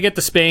 right? Like, they get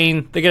to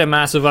Spain, they get a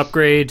massive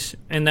upgrade,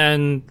 and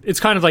then it's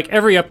kind of like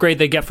every upgrade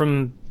they get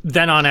from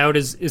then on out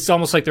it's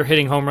almost like they're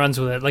hitting home runs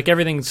with it. Like,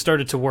 everything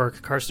started to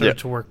work. Cars started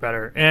to work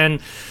better.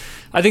 And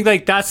I think,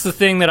 like, that's the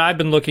thing that I've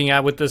been looking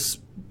at with this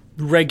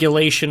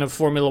regulation of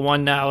Formula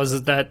One now,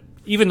 is that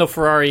even though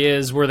Ferrari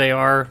is where they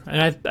are,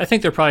 and I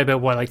think they're probably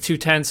about, like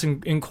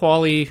 2/10 in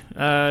quali,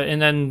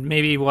 and then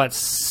maybe,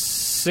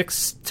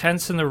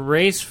 6/10 in the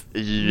race?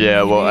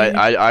 Yeah, well,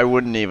 I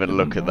wouldn't even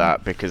look at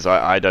that, because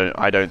I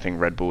don't think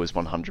Red Bull is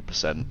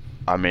 100%.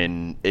 I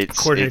mean,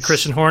 according to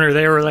Christian Horner,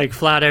 they were like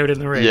flat out in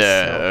the race.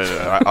 Yeah,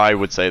 so. I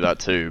would say that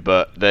too.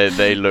 But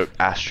they look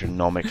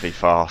astronomically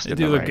fast in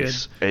the race. They do look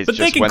good. But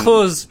they can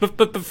close.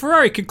 But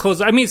Ferrari can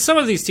close. I mean, some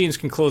of these teams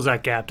can close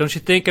that gap, don't you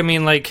think? I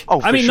mean, like,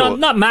 sure.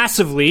 not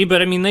massively,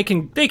 but I mean, they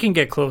can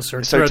get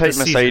closer. So take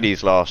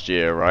Mercedes last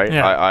year, right?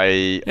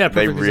 Yeah.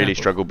 They really example.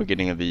 struggled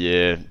beginning of the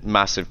year,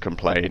 massive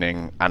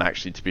complaining, and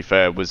actually, to be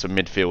fair, was a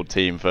midfield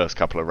team first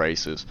couple of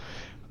races.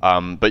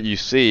 But you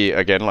see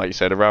again, like you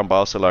said, around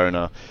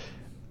Barcelona.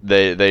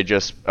 They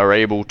just are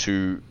able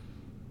to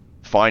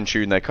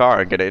fine-tune their car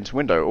and get it into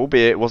window,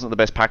 albeit it wasn't the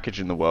best package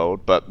in the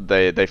world, but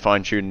they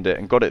fine-tuned it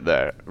and got it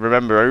there.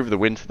 Remember, over the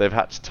winter, they've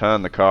had to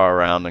turn the car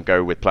around and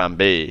go with Plan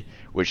B,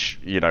 which,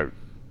 you know,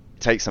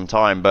 takes some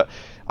time. But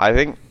I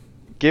think,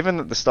 given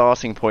that the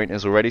starting point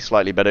is already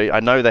slightly better,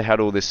 I know they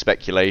had all this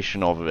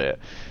speculation of it,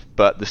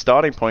 but the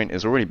starting point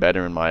is already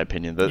better, in my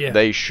opinion. That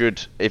they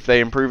should, if they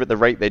improve at the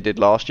rate they did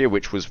last year,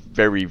 which was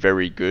very,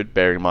 very good,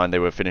 bearing in mind they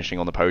were finishing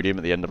on the podium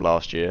at the end of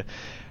last year,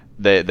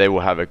 they will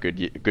have a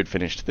good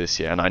finish to this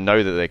year, and I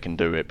know that they can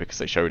do it because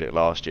they showed it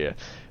last year.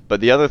 But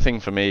the other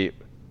thing for me,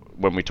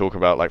 when we talk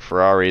about like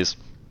Ferraris,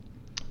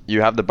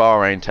 you have the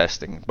Bahrain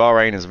testing.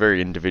 Bahrain is a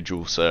very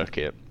individual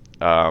circuit,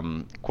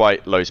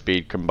 quite low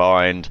speed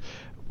combined,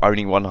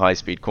 only one high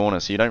speed corner,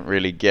 so you don't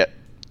really get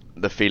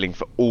the feeling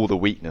for all the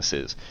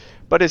weaknesses.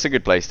 But it's a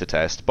good place to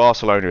test.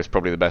 Barcelona is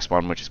probably the best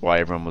one, which is why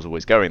everyone was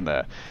always going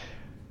there.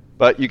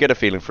 But you get a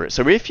feeling for it.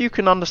 So if you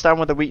can understand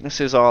where the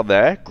weaknesses are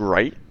there,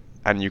 great.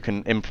 And you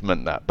can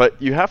implement that.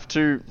 But you have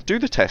to do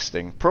the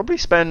testing, probably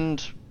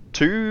spend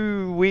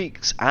 2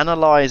 weeks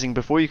analysing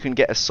before you can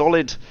get a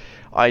solid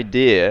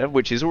idea,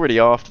 which is already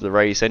after the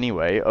race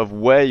anyway, of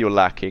where you're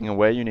lacking and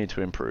where you need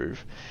to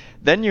improve.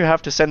 Then you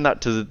have to send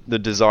that to the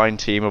design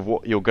team of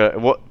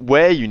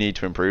where you need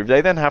to improve. They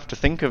then have to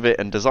think of it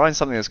and design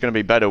something that's going to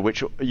be better,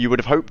 which you would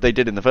have hoped they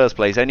did in the first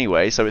place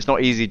anyway. So it's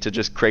not easy to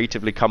just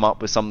creatively come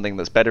up with something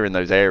that's better in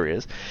those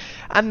areas.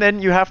 And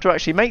then you have to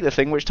actually make the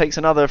thing, which takes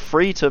another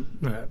 3 to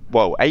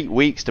 8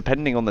 weeks,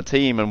 depending on the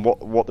team and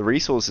what the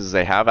resources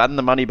they have and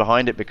the money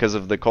behind it because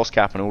of the cost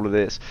cap and all of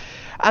this.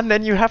 And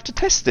then you have to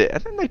test it,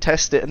 and then they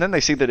test it, and then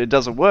they see that it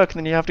doesn't work, and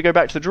then you have to go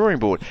back to the drawing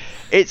board.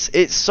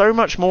 It's so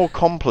much more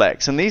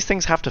complex, and these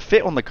things have to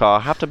fit on the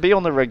car, have to be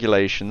on the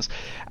regulations.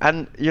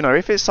 And you know,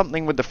 if it's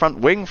something with the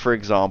front wing, for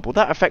example,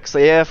 that affects the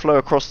airflow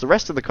across the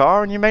rest of the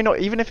car, and you may not,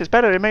 even if it's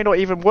better, it may not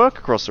even work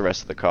across the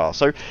rest of the car.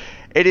 So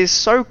it is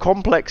so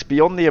complex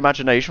beyond the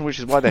imagination, which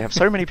is why they have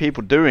so many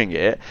people doing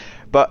it.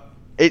 But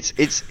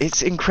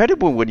it's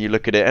incredible when you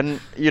look at it, and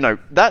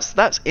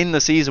that's in the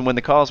season when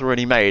the cars are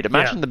already made.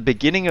 Imagine the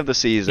beginning of the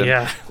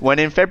season when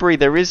in February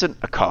there isn't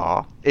a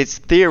car. It's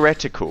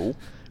theoretical,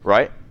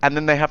 right? And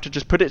then they have to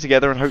just put it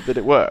together and hope that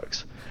it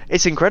works.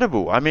 It's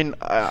incredible. I mean,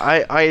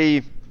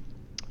 I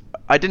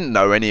didn't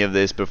know any of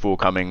this before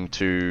coming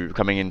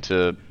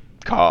into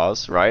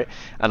cars, right?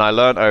 And I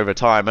learned over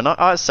time, and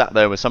I sat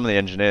there with some of the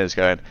engineers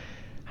going,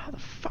 how the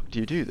fuck do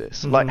you do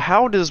this? Like,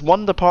 how does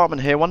one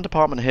department here, one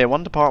department here,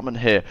 one department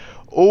here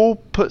all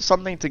put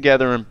something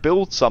together and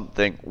build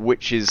something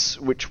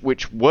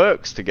which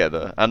works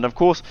together? And of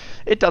course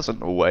it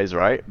doesn't always,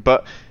 right?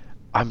 But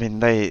I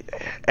mean,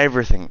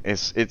 everything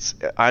is,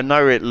 I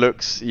know it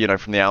looks,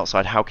 from the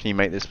outside, how can you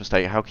make this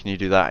mistake? How can you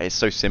do that? It's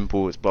so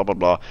simple. It's blah, blah,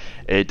 blah.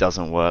 It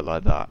doesn't work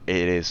like that.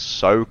 It is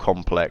so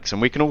complex.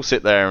 And we can all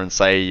sit there and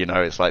say,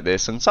 it's like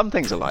this. And some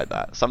things are like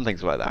that. Some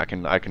things are like that.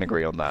 I can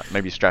agree on that.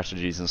 Maybe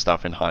strategies and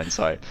stuff in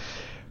hindsight.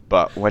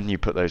 But when you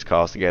put those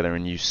cars together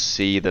and you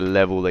see the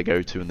level they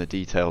go to and the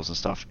details and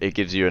stuff, it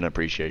gives you an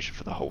appreciation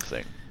for the whole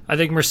thing. I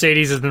think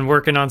Mercedes has been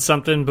working on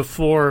something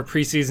before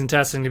preseason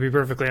testing, to be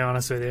perfectly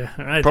honest with you.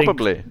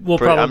 Probably. We'll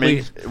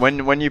probably. I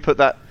mean, when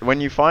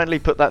you finally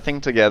put that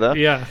thing together,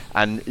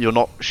 and you're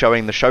not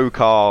showing the show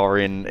car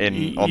on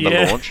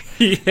the launch,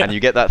 and you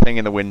get that thing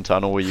in the wind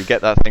tunnel, or you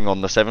get that thing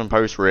on the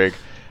 7-post rig,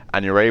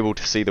 and you're able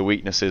to see the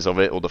weaknesses of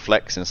it or the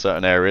flex in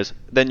certain areas,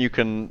 then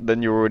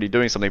you're already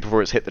doing something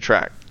before it's hit the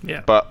track.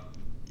 Yeah. But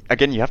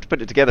again, you have to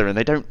put it together, and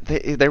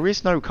there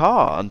is no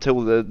car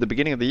until the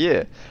beginning of the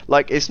year.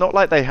 Like, it's not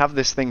like they have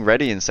this thing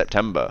ready in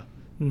September.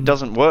 It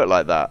doesn't work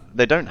like that.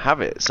 They don't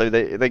have it, so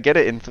they get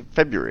it in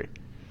February.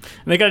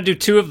 And they got to do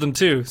 2 of them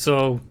too,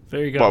 so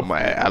there you go.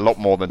 Well, a lot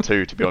more than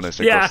 2, to be honest,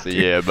 across the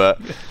year, but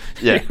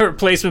yeah.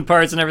 Replacement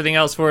parts and everything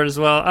else for it as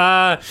well.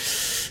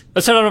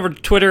 Let's head on over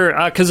to Twitter,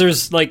 because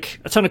there's like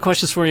a ton of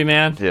questions for you,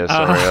 man. Yeah,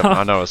 sorry,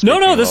 I know I was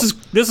No, this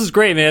is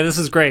great, man. This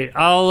is great.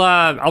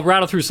 I'll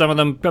rattle through some of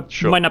them.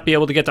 Sure. Might not be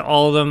able to get to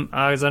all of them,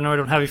 because I know I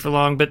don't have you for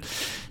long. But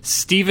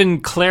Stephen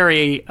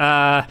Clary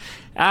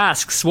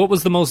asks, what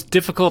was the most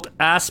difficult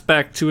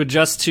aspect to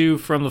adjust to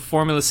from the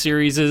Formula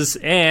Series,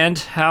 and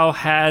how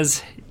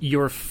has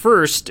your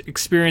first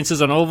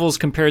experiences on ovals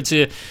compared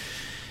to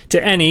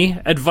any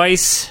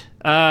advice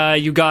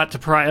you got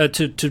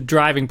to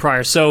driving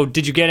prior? So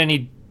did you get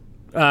any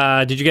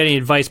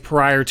advice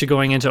prior to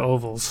going into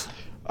ovals?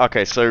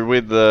 Okay, so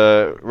with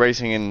the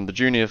racing in the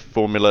junior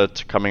formula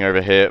to coming over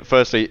here,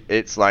 firstly,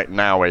 it's like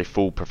now a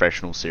full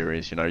professional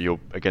series. You're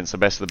against the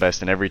best of the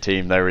best in every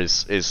team. There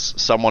is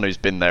someone who's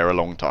been there a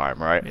long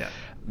time, right? Yeah.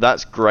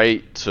 That's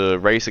great to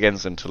race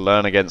against and to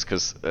learn against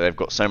because they've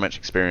got so much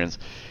experience.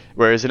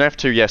 Whereas in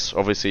F2, yes,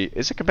 obviously,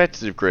 it's a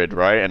competitive grid,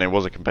 right? And it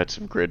was a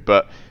competitive grid,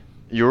 but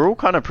you're all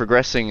kind of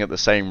progressing at the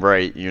same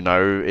rate,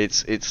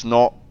 It's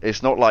not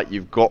like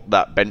you've got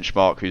that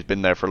benchmark who's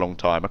been there for a long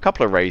time. A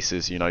couple of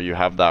races, you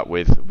have that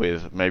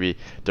with maybe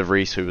De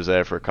Vries, who was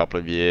there for a couple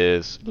of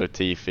years,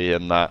 Latifi,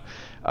 and that.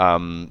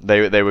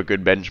 They were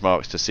good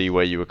benchmarks to see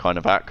where you were kind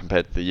of at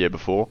compared to the year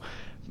before.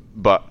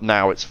 But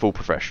now it's full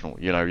professional.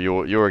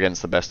 You're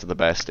against the best of the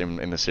best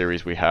in the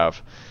series we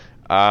have.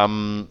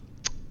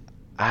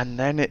 And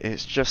then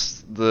it's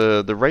just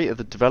the rate of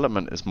the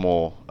development is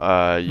more.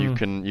 You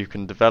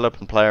can develop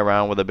and play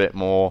around with a bit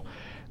more.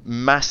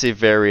 Massive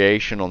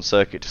variation on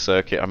circuit to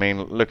circuit. I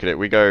mean, look at it.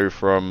 We go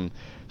from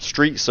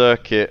street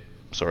circuit.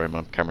 Sorry,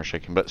 my camera's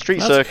shaking. But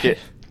street circuit,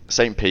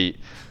 St. Pete,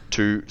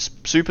 to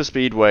super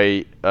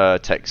speedway,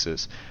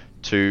 Texas,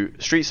 to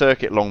street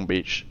circuit, Long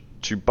Beach,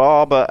 to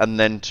Barber, and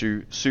then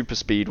to super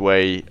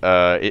speedway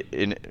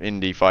in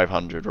Indy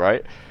 500.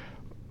 Right.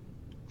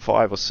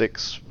 5 or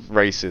 6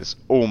 races,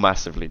 all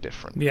massively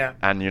different. Yeah.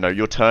 And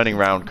you're turning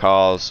around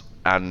cars,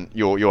 and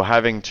you're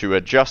having to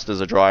adjust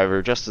as a driver,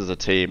 adjust as a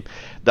team.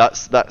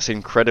 That's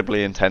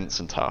incredibly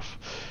intense and tough.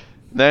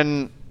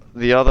 Then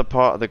the other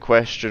part of the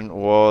question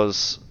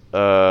was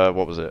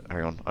what was it?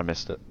 Hang on, I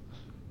missed it.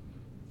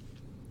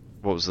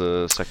 What was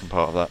the second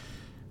part of that?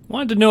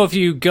 Wanted to know if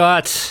you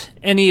got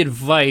any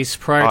advice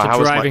prior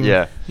to driving.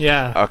 Yeah.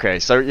 Okay,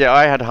 so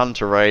I had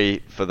Hunter Ray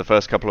for the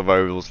first couple of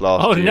ovals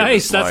last year. Oh,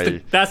 nice.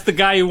 That's the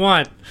guy you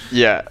want.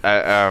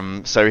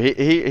 Yeah. So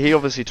he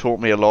obviously taught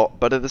me a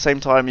lot, but at the same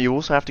time, you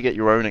also have to get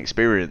your own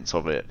experience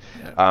of it,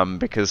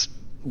 because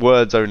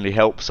words only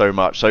help so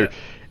much. So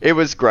it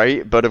was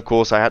great, but of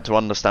course I had to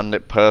understand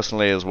it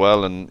personally as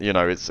well, and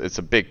it's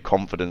a big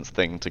confidence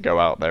thing to go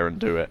out there and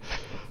do it.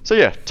 So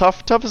yeah,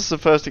 tough as the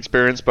first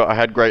experience, but I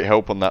had great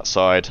help on that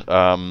side.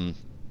 I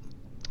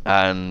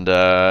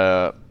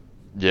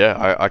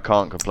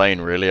can't complain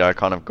really. I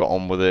kind of got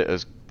on with it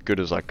as good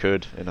as I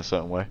could in a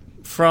certain way.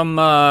 From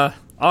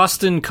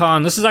Austin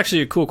Kahn, this is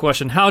actually a cool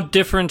question. How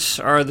different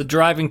are the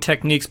driving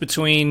techniques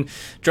between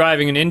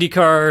driving an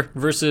IndyCar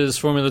versus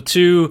Formula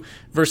 2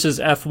 versus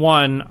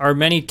F1? Are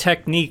many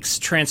techniques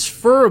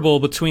transferable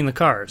between the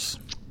cars?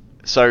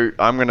 So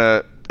I'm going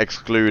to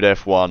exclude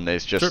F1.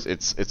 It's just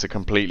it's a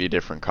completely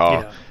different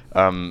car.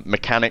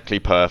 Mechanically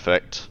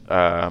perfect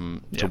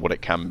to what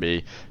it can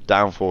be.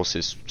 Downforce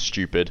is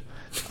stupid.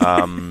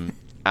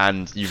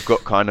 and you've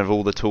got kind of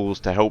all the tools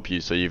to help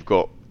you. So you've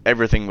got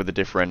everything with the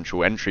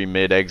differential, entry,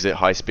 mid, exit,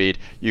 high speed.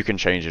 You can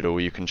change it all.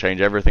 You can change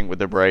everything with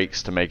the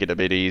brakes to make it a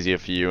bit easier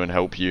for you and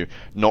help you.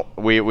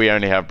 We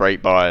only have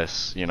brake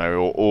bias,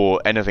 or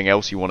anything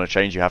else you want to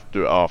change, you have to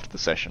do it after the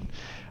session.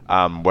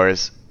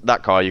 Whereas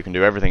that car, you can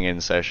do everything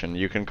in session.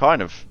 You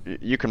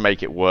can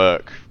make it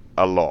work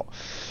a lot.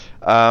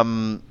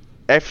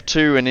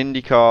 F2 and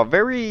IndyCar,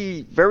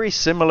 very, very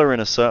similar in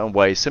a certain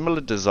way,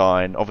 similar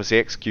design, obviously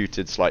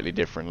executed slightly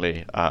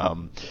differently.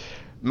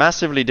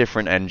 Massively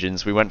different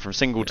engines. We went from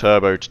single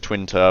turbo to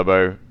twin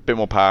turbo, bit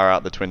more power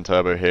out the twin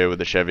turbo here with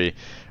the Chevy,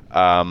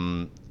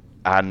 and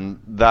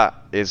that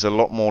is a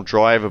lot more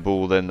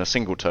drivable than the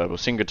single turbo.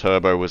 Single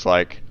turbo was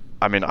like,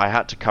 I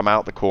had to come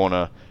out the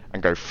corner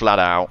and go flat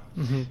out,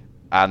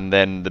 and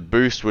then the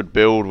boost would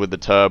build with the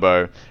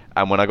turbo,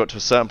 and when I got to a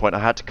certain point I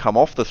had to come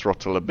off the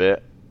throttle a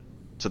bit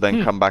to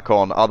then come back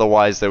on,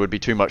 otherwise there would be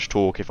too much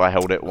torque if I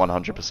held it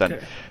 100%.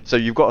 Okay. So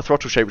you've got a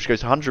throttle shape which goes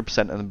to 100%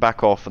 and then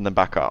back off and then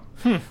back up,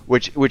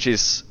 which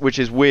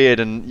is weird,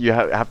 and you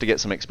have to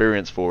get some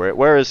experience for it.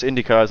 Whereas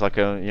IndyCar is like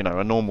a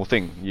normal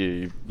thing.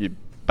 You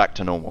back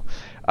to normal.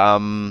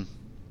 So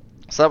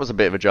that was a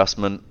bit of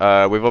adjustment.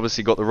 We've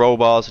obviously got the roll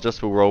bars,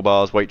 adjustable roll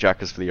bars, weight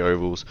jackers for the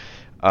ovals,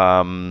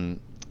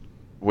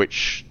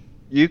 which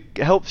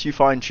helps you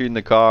fine-tune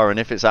the car, and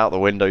if it's out the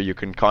window, you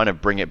can kind of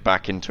bring it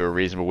back into a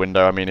reasonable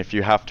window. If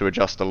you have to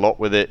adjust a lot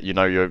with it,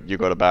 you've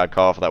got a bad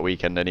car for that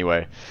weekend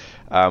anyway.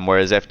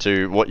 Whereas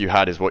F2, what you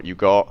had is what you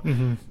got.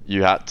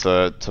 You had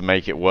to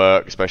make it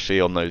work,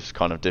 especially on those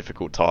kind of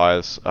difficult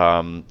tyres.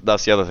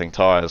 That's the other thing,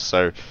 tyres.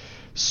 So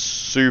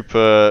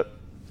super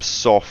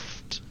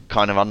soft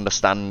kind of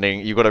understanding.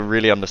 You've got to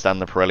really understand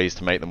the Pirellis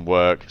to make them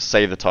work.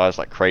 Save the tyres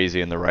like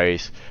crazy in the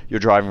race. You're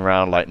driving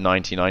around like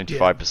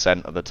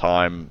 95% of the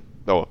time,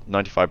 or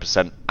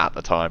 95% at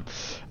the time,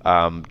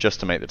 just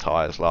to make the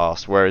tyres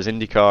last. Whereas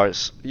IndyCar,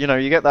 it's, you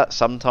get that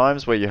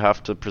sometimes where you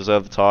have to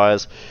preserve the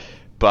tyres,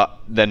 but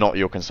they're not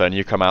your concern.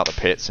 You come out the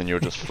pits and you're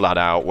just flat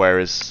out.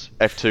 Whereas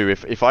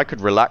F2, if I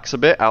could relax a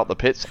bit out the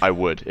pits, I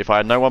would. If I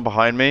had no one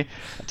behind me,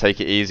 I'd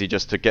take it easy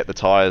just to get the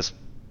tyres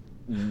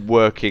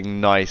working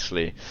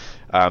nicely,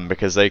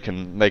 because they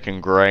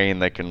can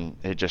grain,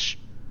 it just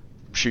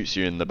shoots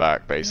you in the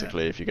back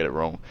basically if you get it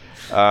wrong.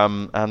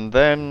 And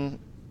then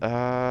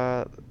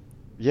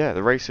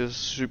the race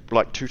is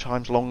like 2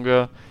 times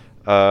longer,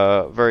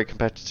 very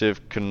competitive,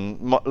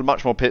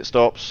 much more pit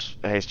stops.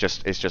 It's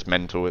just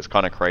mental. It's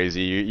kind of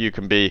crazy. You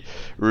can be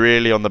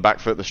really on the back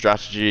foot of the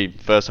strategy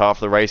first half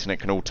of the race, and it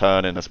can all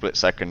turn in a split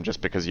second just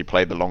because you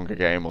played the longer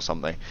game or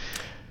something.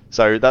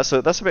 So that's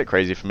a bit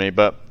crazy for me,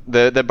 but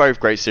they're both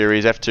great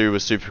series. F2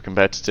 was super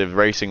competitive.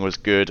 Racing was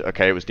good.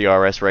 Okay, it was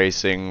DRS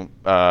racing,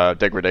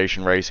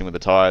 degradation racing with the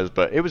tires,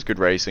 but it was good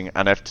racing.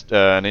 And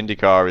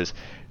IndyCar is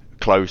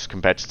close,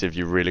 competitive.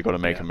 You really got to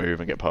make a move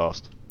and get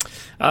past.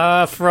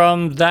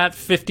 From that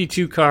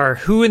 52 car,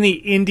 who in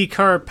the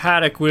IndyCar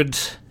paddock would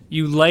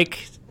you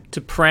like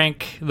to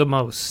prank the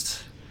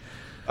most?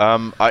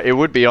 It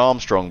would be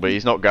Armstrong, but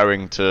he's not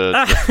going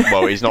to.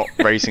 He's not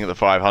racing at the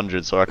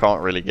 500, so I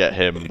can't really get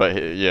him.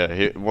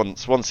 But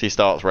once he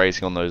starts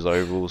racing on those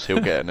ovals, he'll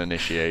get an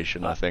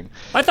initiation, I think.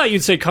 I thought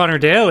you'd say Connor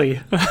Daly.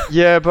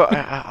 Yeah, but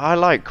I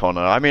like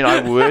Connor. I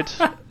would,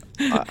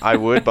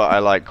 but I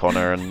like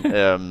Connor,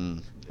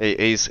 and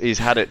he's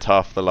had it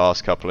tough the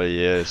last couple of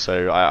years,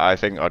 so I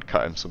think I'd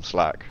cut him some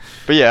slack.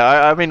 But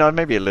yeah, I'd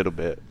maybe a little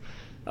bit.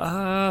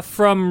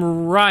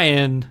 From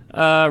Ryan.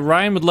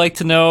 Ryan would like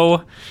to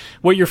know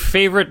what your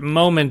favorite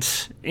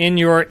moment in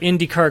your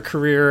IndyCar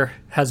career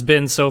has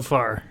been so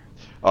far.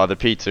 Oh, the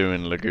P2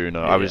 in Laguna.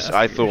 Yeah,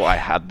 I thought I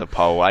had the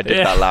pole. I did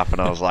that lap and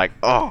I was like,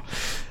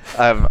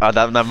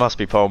 that must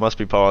be pole.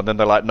 And then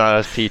they're like, no,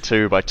 that's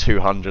P2 by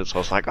 200. So I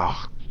was like,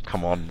 oh,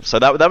 come on. So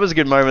that was a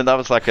good moment. That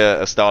was like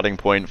a starting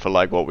point for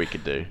like what we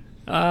could do.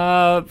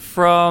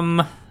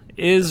 From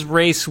Is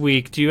Race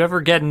Week, do you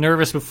ever get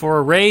nervous before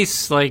a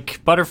race,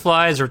 like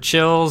butterflies or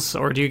chills,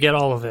 or do you get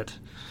all of it?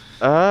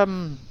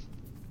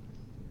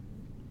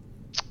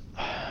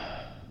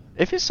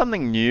 If it's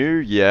something new,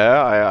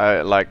 yeah,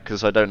 I like,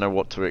 because I don't know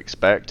what to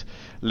expect.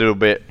 A little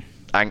bit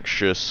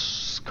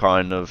anxious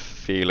kind of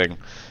feeling.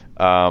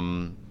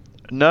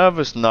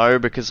 Nervous, no,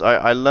 because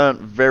I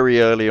learnt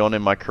very early on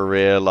in my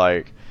career,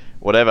 like,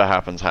 whatever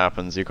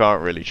happens. You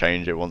can't really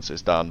change it once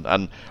it's done.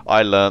 And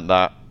I learnt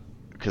that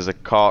because a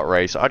kart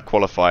race, I'd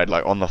qualified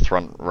like on the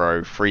front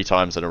row 3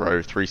 times in a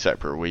row, 3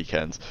 separate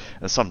weekends,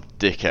 and some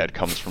dickhead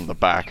comes from the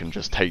back and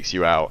just takes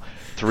you out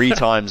 3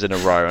 times in a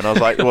row. And I was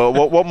like, well,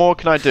 what more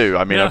can I do?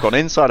 I've gone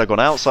inside, I've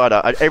gone outside.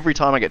 Every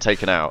time I get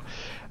taken out.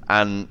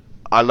 And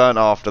I learned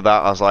after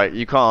that, I was like,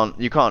 you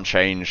can't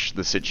change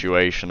the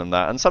situation and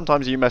that. And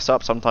sometimes you mess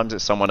up, sometimes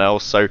it's someone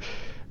else. So,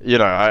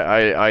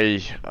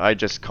 I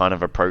just kind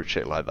of approach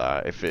it like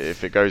that.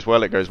 If it goes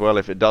well, it goes well.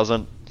 If it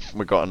doesn't,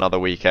 we've got another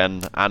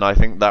weekend. And I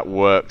think that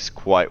works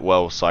quite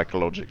well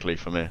psychologically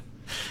for me.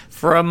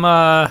 From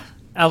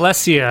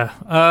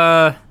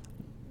Alessia,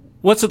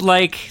 what's it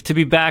like to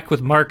be back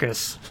with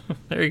Marcus?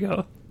 There you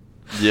go.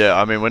 Yeah,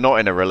 I mean, we're not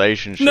in a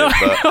relationship, No,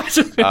 but I was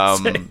just gonna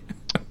say.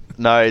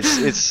 no,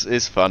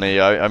 it's funny.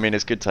 I mean,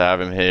 it's good to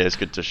have him here. It's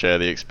good to share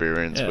the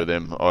experience with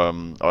him.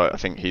 I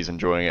think he's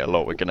enjoying it a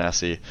lot with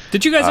Ganassi.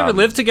 Did you guys ever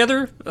live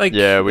together? Like,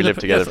 yeah, we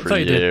lived together for a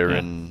you did. year Yeah.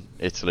 in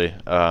Italy.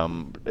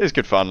 It was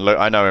good fun. Look,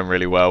 I know him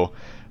really well.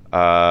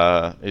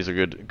 He's a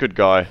good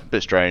guy. A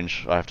bit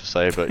strange, I have to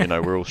say, but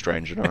we're all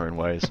strange in our own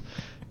ways.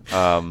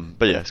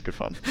 But yeah, it's good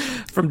fun.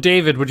 From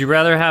David, would you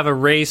rather have a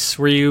race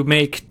where you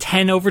make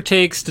 10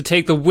 overtakes to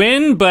take the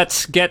win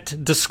but get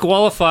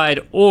disqualified,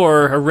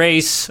 or a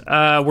race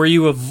where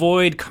you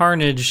avoid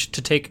carnage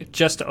to take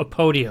just a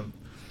podium?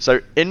 So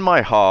in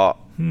my heart,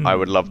 I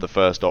would love the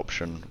first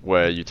option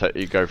where you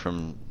go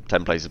from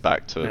 10 places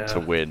back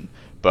to win.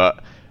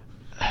 But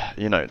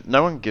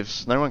no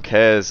one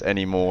cares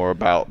anymore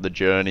about the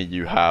journey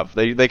you have.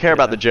 They care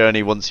about the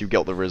journey once you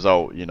get the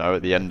result,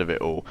 at the end of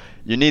it all.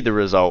 You need the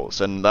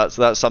results, and that's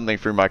something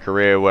through my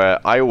career where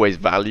I always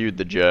valued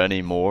the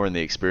journey more and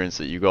the experience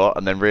that you got,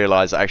 and then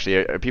realized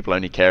actually people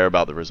only care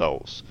about the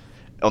results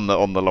on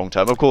the long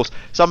term. Of course,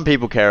 some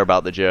people care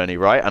about the journey,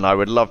 right? And I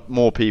would love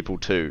more people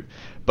too.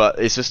 But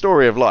it's a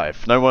story of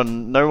life. No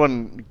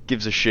one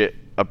gives a shit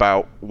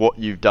about what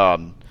you've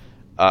done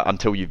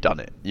until you've done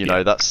it.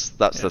 That's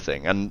the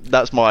thing, and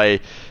that's my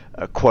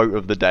quote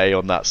of the day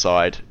on that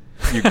side.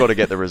 You've got to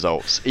get the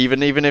results,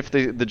 even if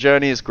the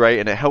journey is great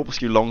and it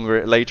helps you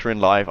later in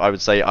life. I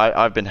would say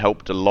I've been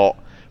helped a lot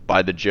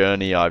by the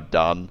journey I've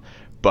done,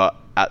 but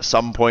at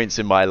some points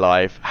in my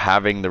life,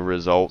 having the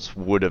results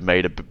would have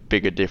made a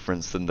bigger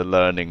difference than the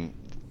learning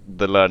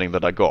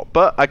that I got.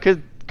 But I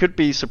could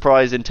be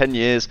surprised in 10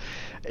 years.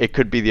 It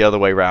could be the other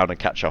way around and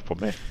catch up on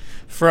me.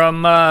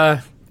 From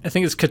I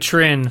think it's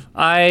Katrin.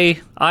 I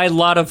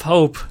lot of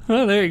hope.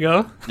 Oh, there you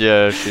go.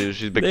 Yeah,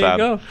 she's a big fan.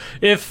 There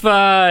you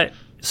go.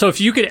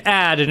 If you could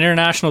add an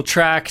international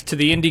track to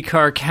the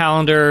IndyCar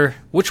calendar,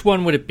 which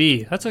one would it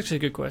be? That's actually a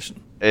good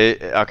question.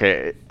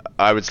 Okay,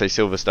 I would say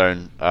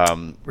Silverstone.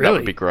 Really? That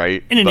would be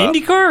great. In an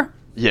IndyCar?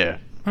 Yeah.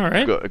 All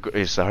right.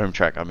 It's a home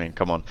track. I mean,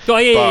 come on. Oh,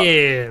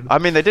 yeah. I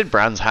mean, they did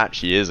Brands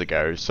Hatch years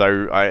ago,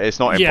 so it's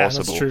not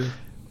impossible. Yeah, that's true.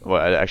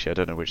 Well, actually, I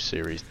don't know which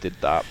series did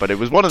that, but it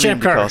was one of the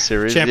Champ IndyCar Car.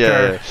 series. Champ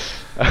Car.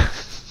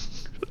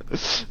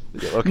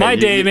 Okay, my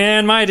day,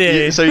 man. My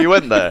day. So you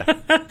went there?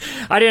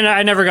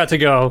 I never got to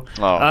go.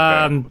 Oh,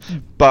 okay.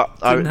 But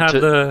didn't have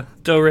the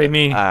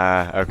do-re-mi.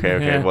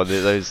 Okay. Yeah. Well,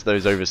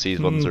 those overseas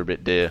ones are a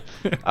bit dear.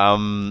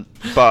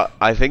 But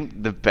I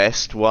think the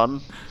best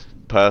one,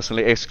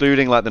 personally,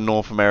 excluding like the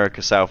North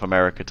America, South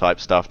America type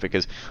stuff,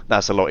 because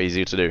that's a lot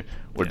easier to do,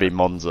 would be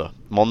Monza.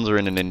 Monza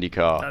in an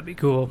IndyCar. That'd be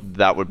cool.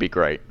 That would be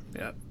great.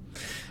 Yeah.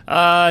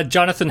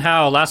 Jonathan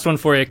Howe, last one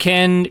for you.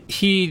 Can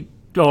you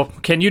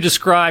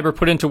describe or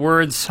put into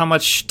words how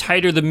much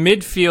tighter the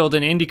midfield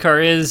in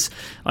IndyCar is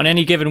on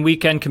any given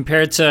weekend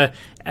compared to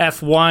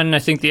F1? I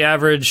think the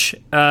average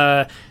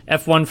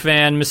F1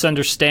 fan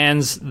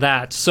misunderstands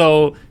that.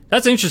 So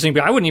that's interesting,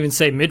 but I wouldn't even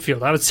say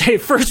midfield. I would say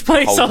first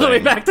place all the way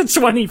back to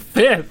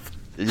 25th.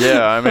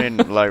 Yeah, I mean,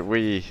 like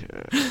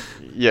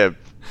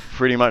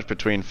pretty much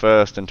between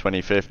first and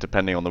 25th,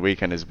 depending on the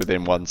weekend, is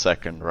within 1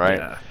 second, right?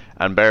 Yeah.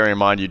 And bearing in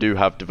mind, you do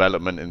have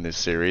development in this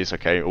series,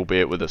 okay,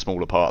 albeit with a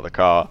smaller part of the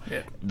car.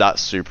 Yeah. That's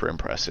super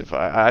impressive.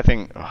 I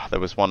think there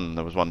was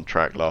one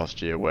track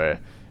last year where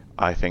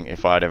I think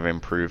if I'd have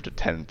improved a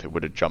 10th, it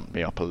would have jumped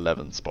me up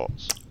 11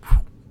 spots,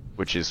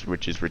 which is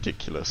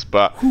ridiculous.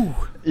 But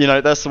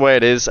that's the way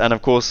it is. And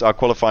of course, our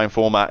qualifying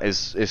format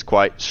is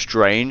quite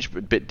strange, but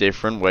a bit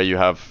different, where you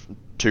have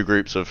two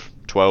groups of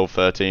 12,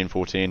 13,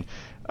 14.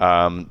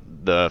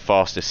 The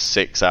fastest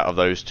 6 out of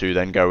those two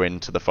then go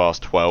into the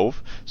fast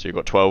 12. So you've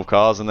got 12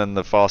 cars, and then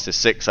the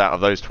fastest 6 out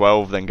of those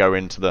 12 then go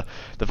into the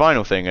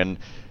final thing. And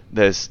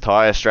there's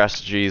tyre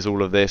strategies,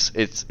 all of this.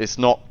 It's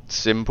not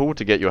simple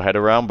to get your head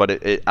around, but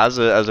it as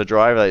a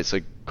driver, it's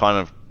a kind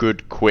of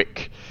good,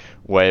 quick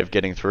way of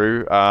getting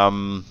through.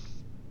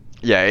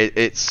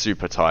 It's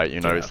super tight.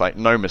 It's like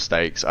no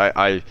mistakes.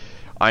 I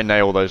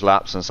nail those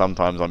laps, and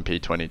sometimes I'm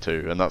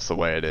P22, and that's the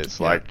way it is.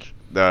 Yeah.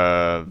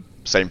 Like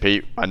St.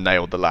 Pete, I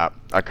nailed the lap.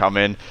 I come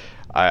in,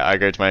 I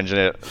go to my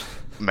engineer,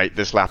 mate,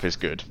 this lap is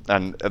good.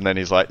 And then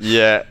he's like,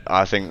 yeah,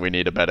 I think we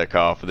need a better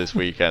car for this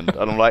weekend.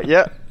 And I'm like,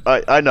 yeah,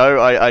 I know,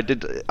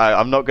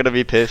 I'm not going to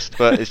be pissed,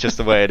 but it's just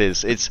the way it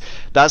is.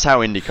 That's how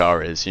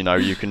IndyCar is.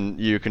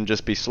 You can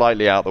just be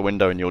slightly out the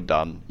window and you're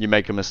done. You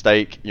make a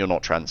mistake, you're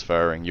not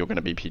transferring. You're going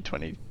to be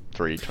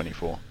P23,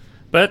 24.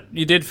 But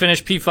you did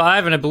finish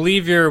P5, and I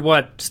believe you're,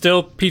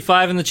 still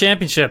P5 in the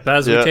championship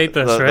as we tape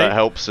this, right? That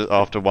helps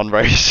after one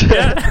race.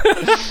 Yeah.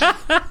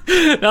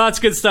 No, that's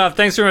good stuff.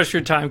 Thanks very much for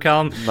your time,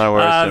 Callum. No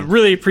worries.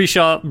 Really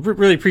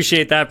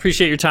appreciate that.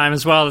 Appreciate your time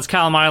as well. It's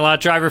Callum Ilott,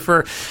 driver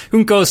for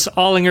Juncos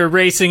Allinger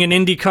Racing and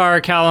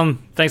IndyCar.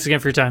 Callum, thanks again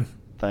for your time.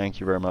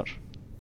 Thank you very much.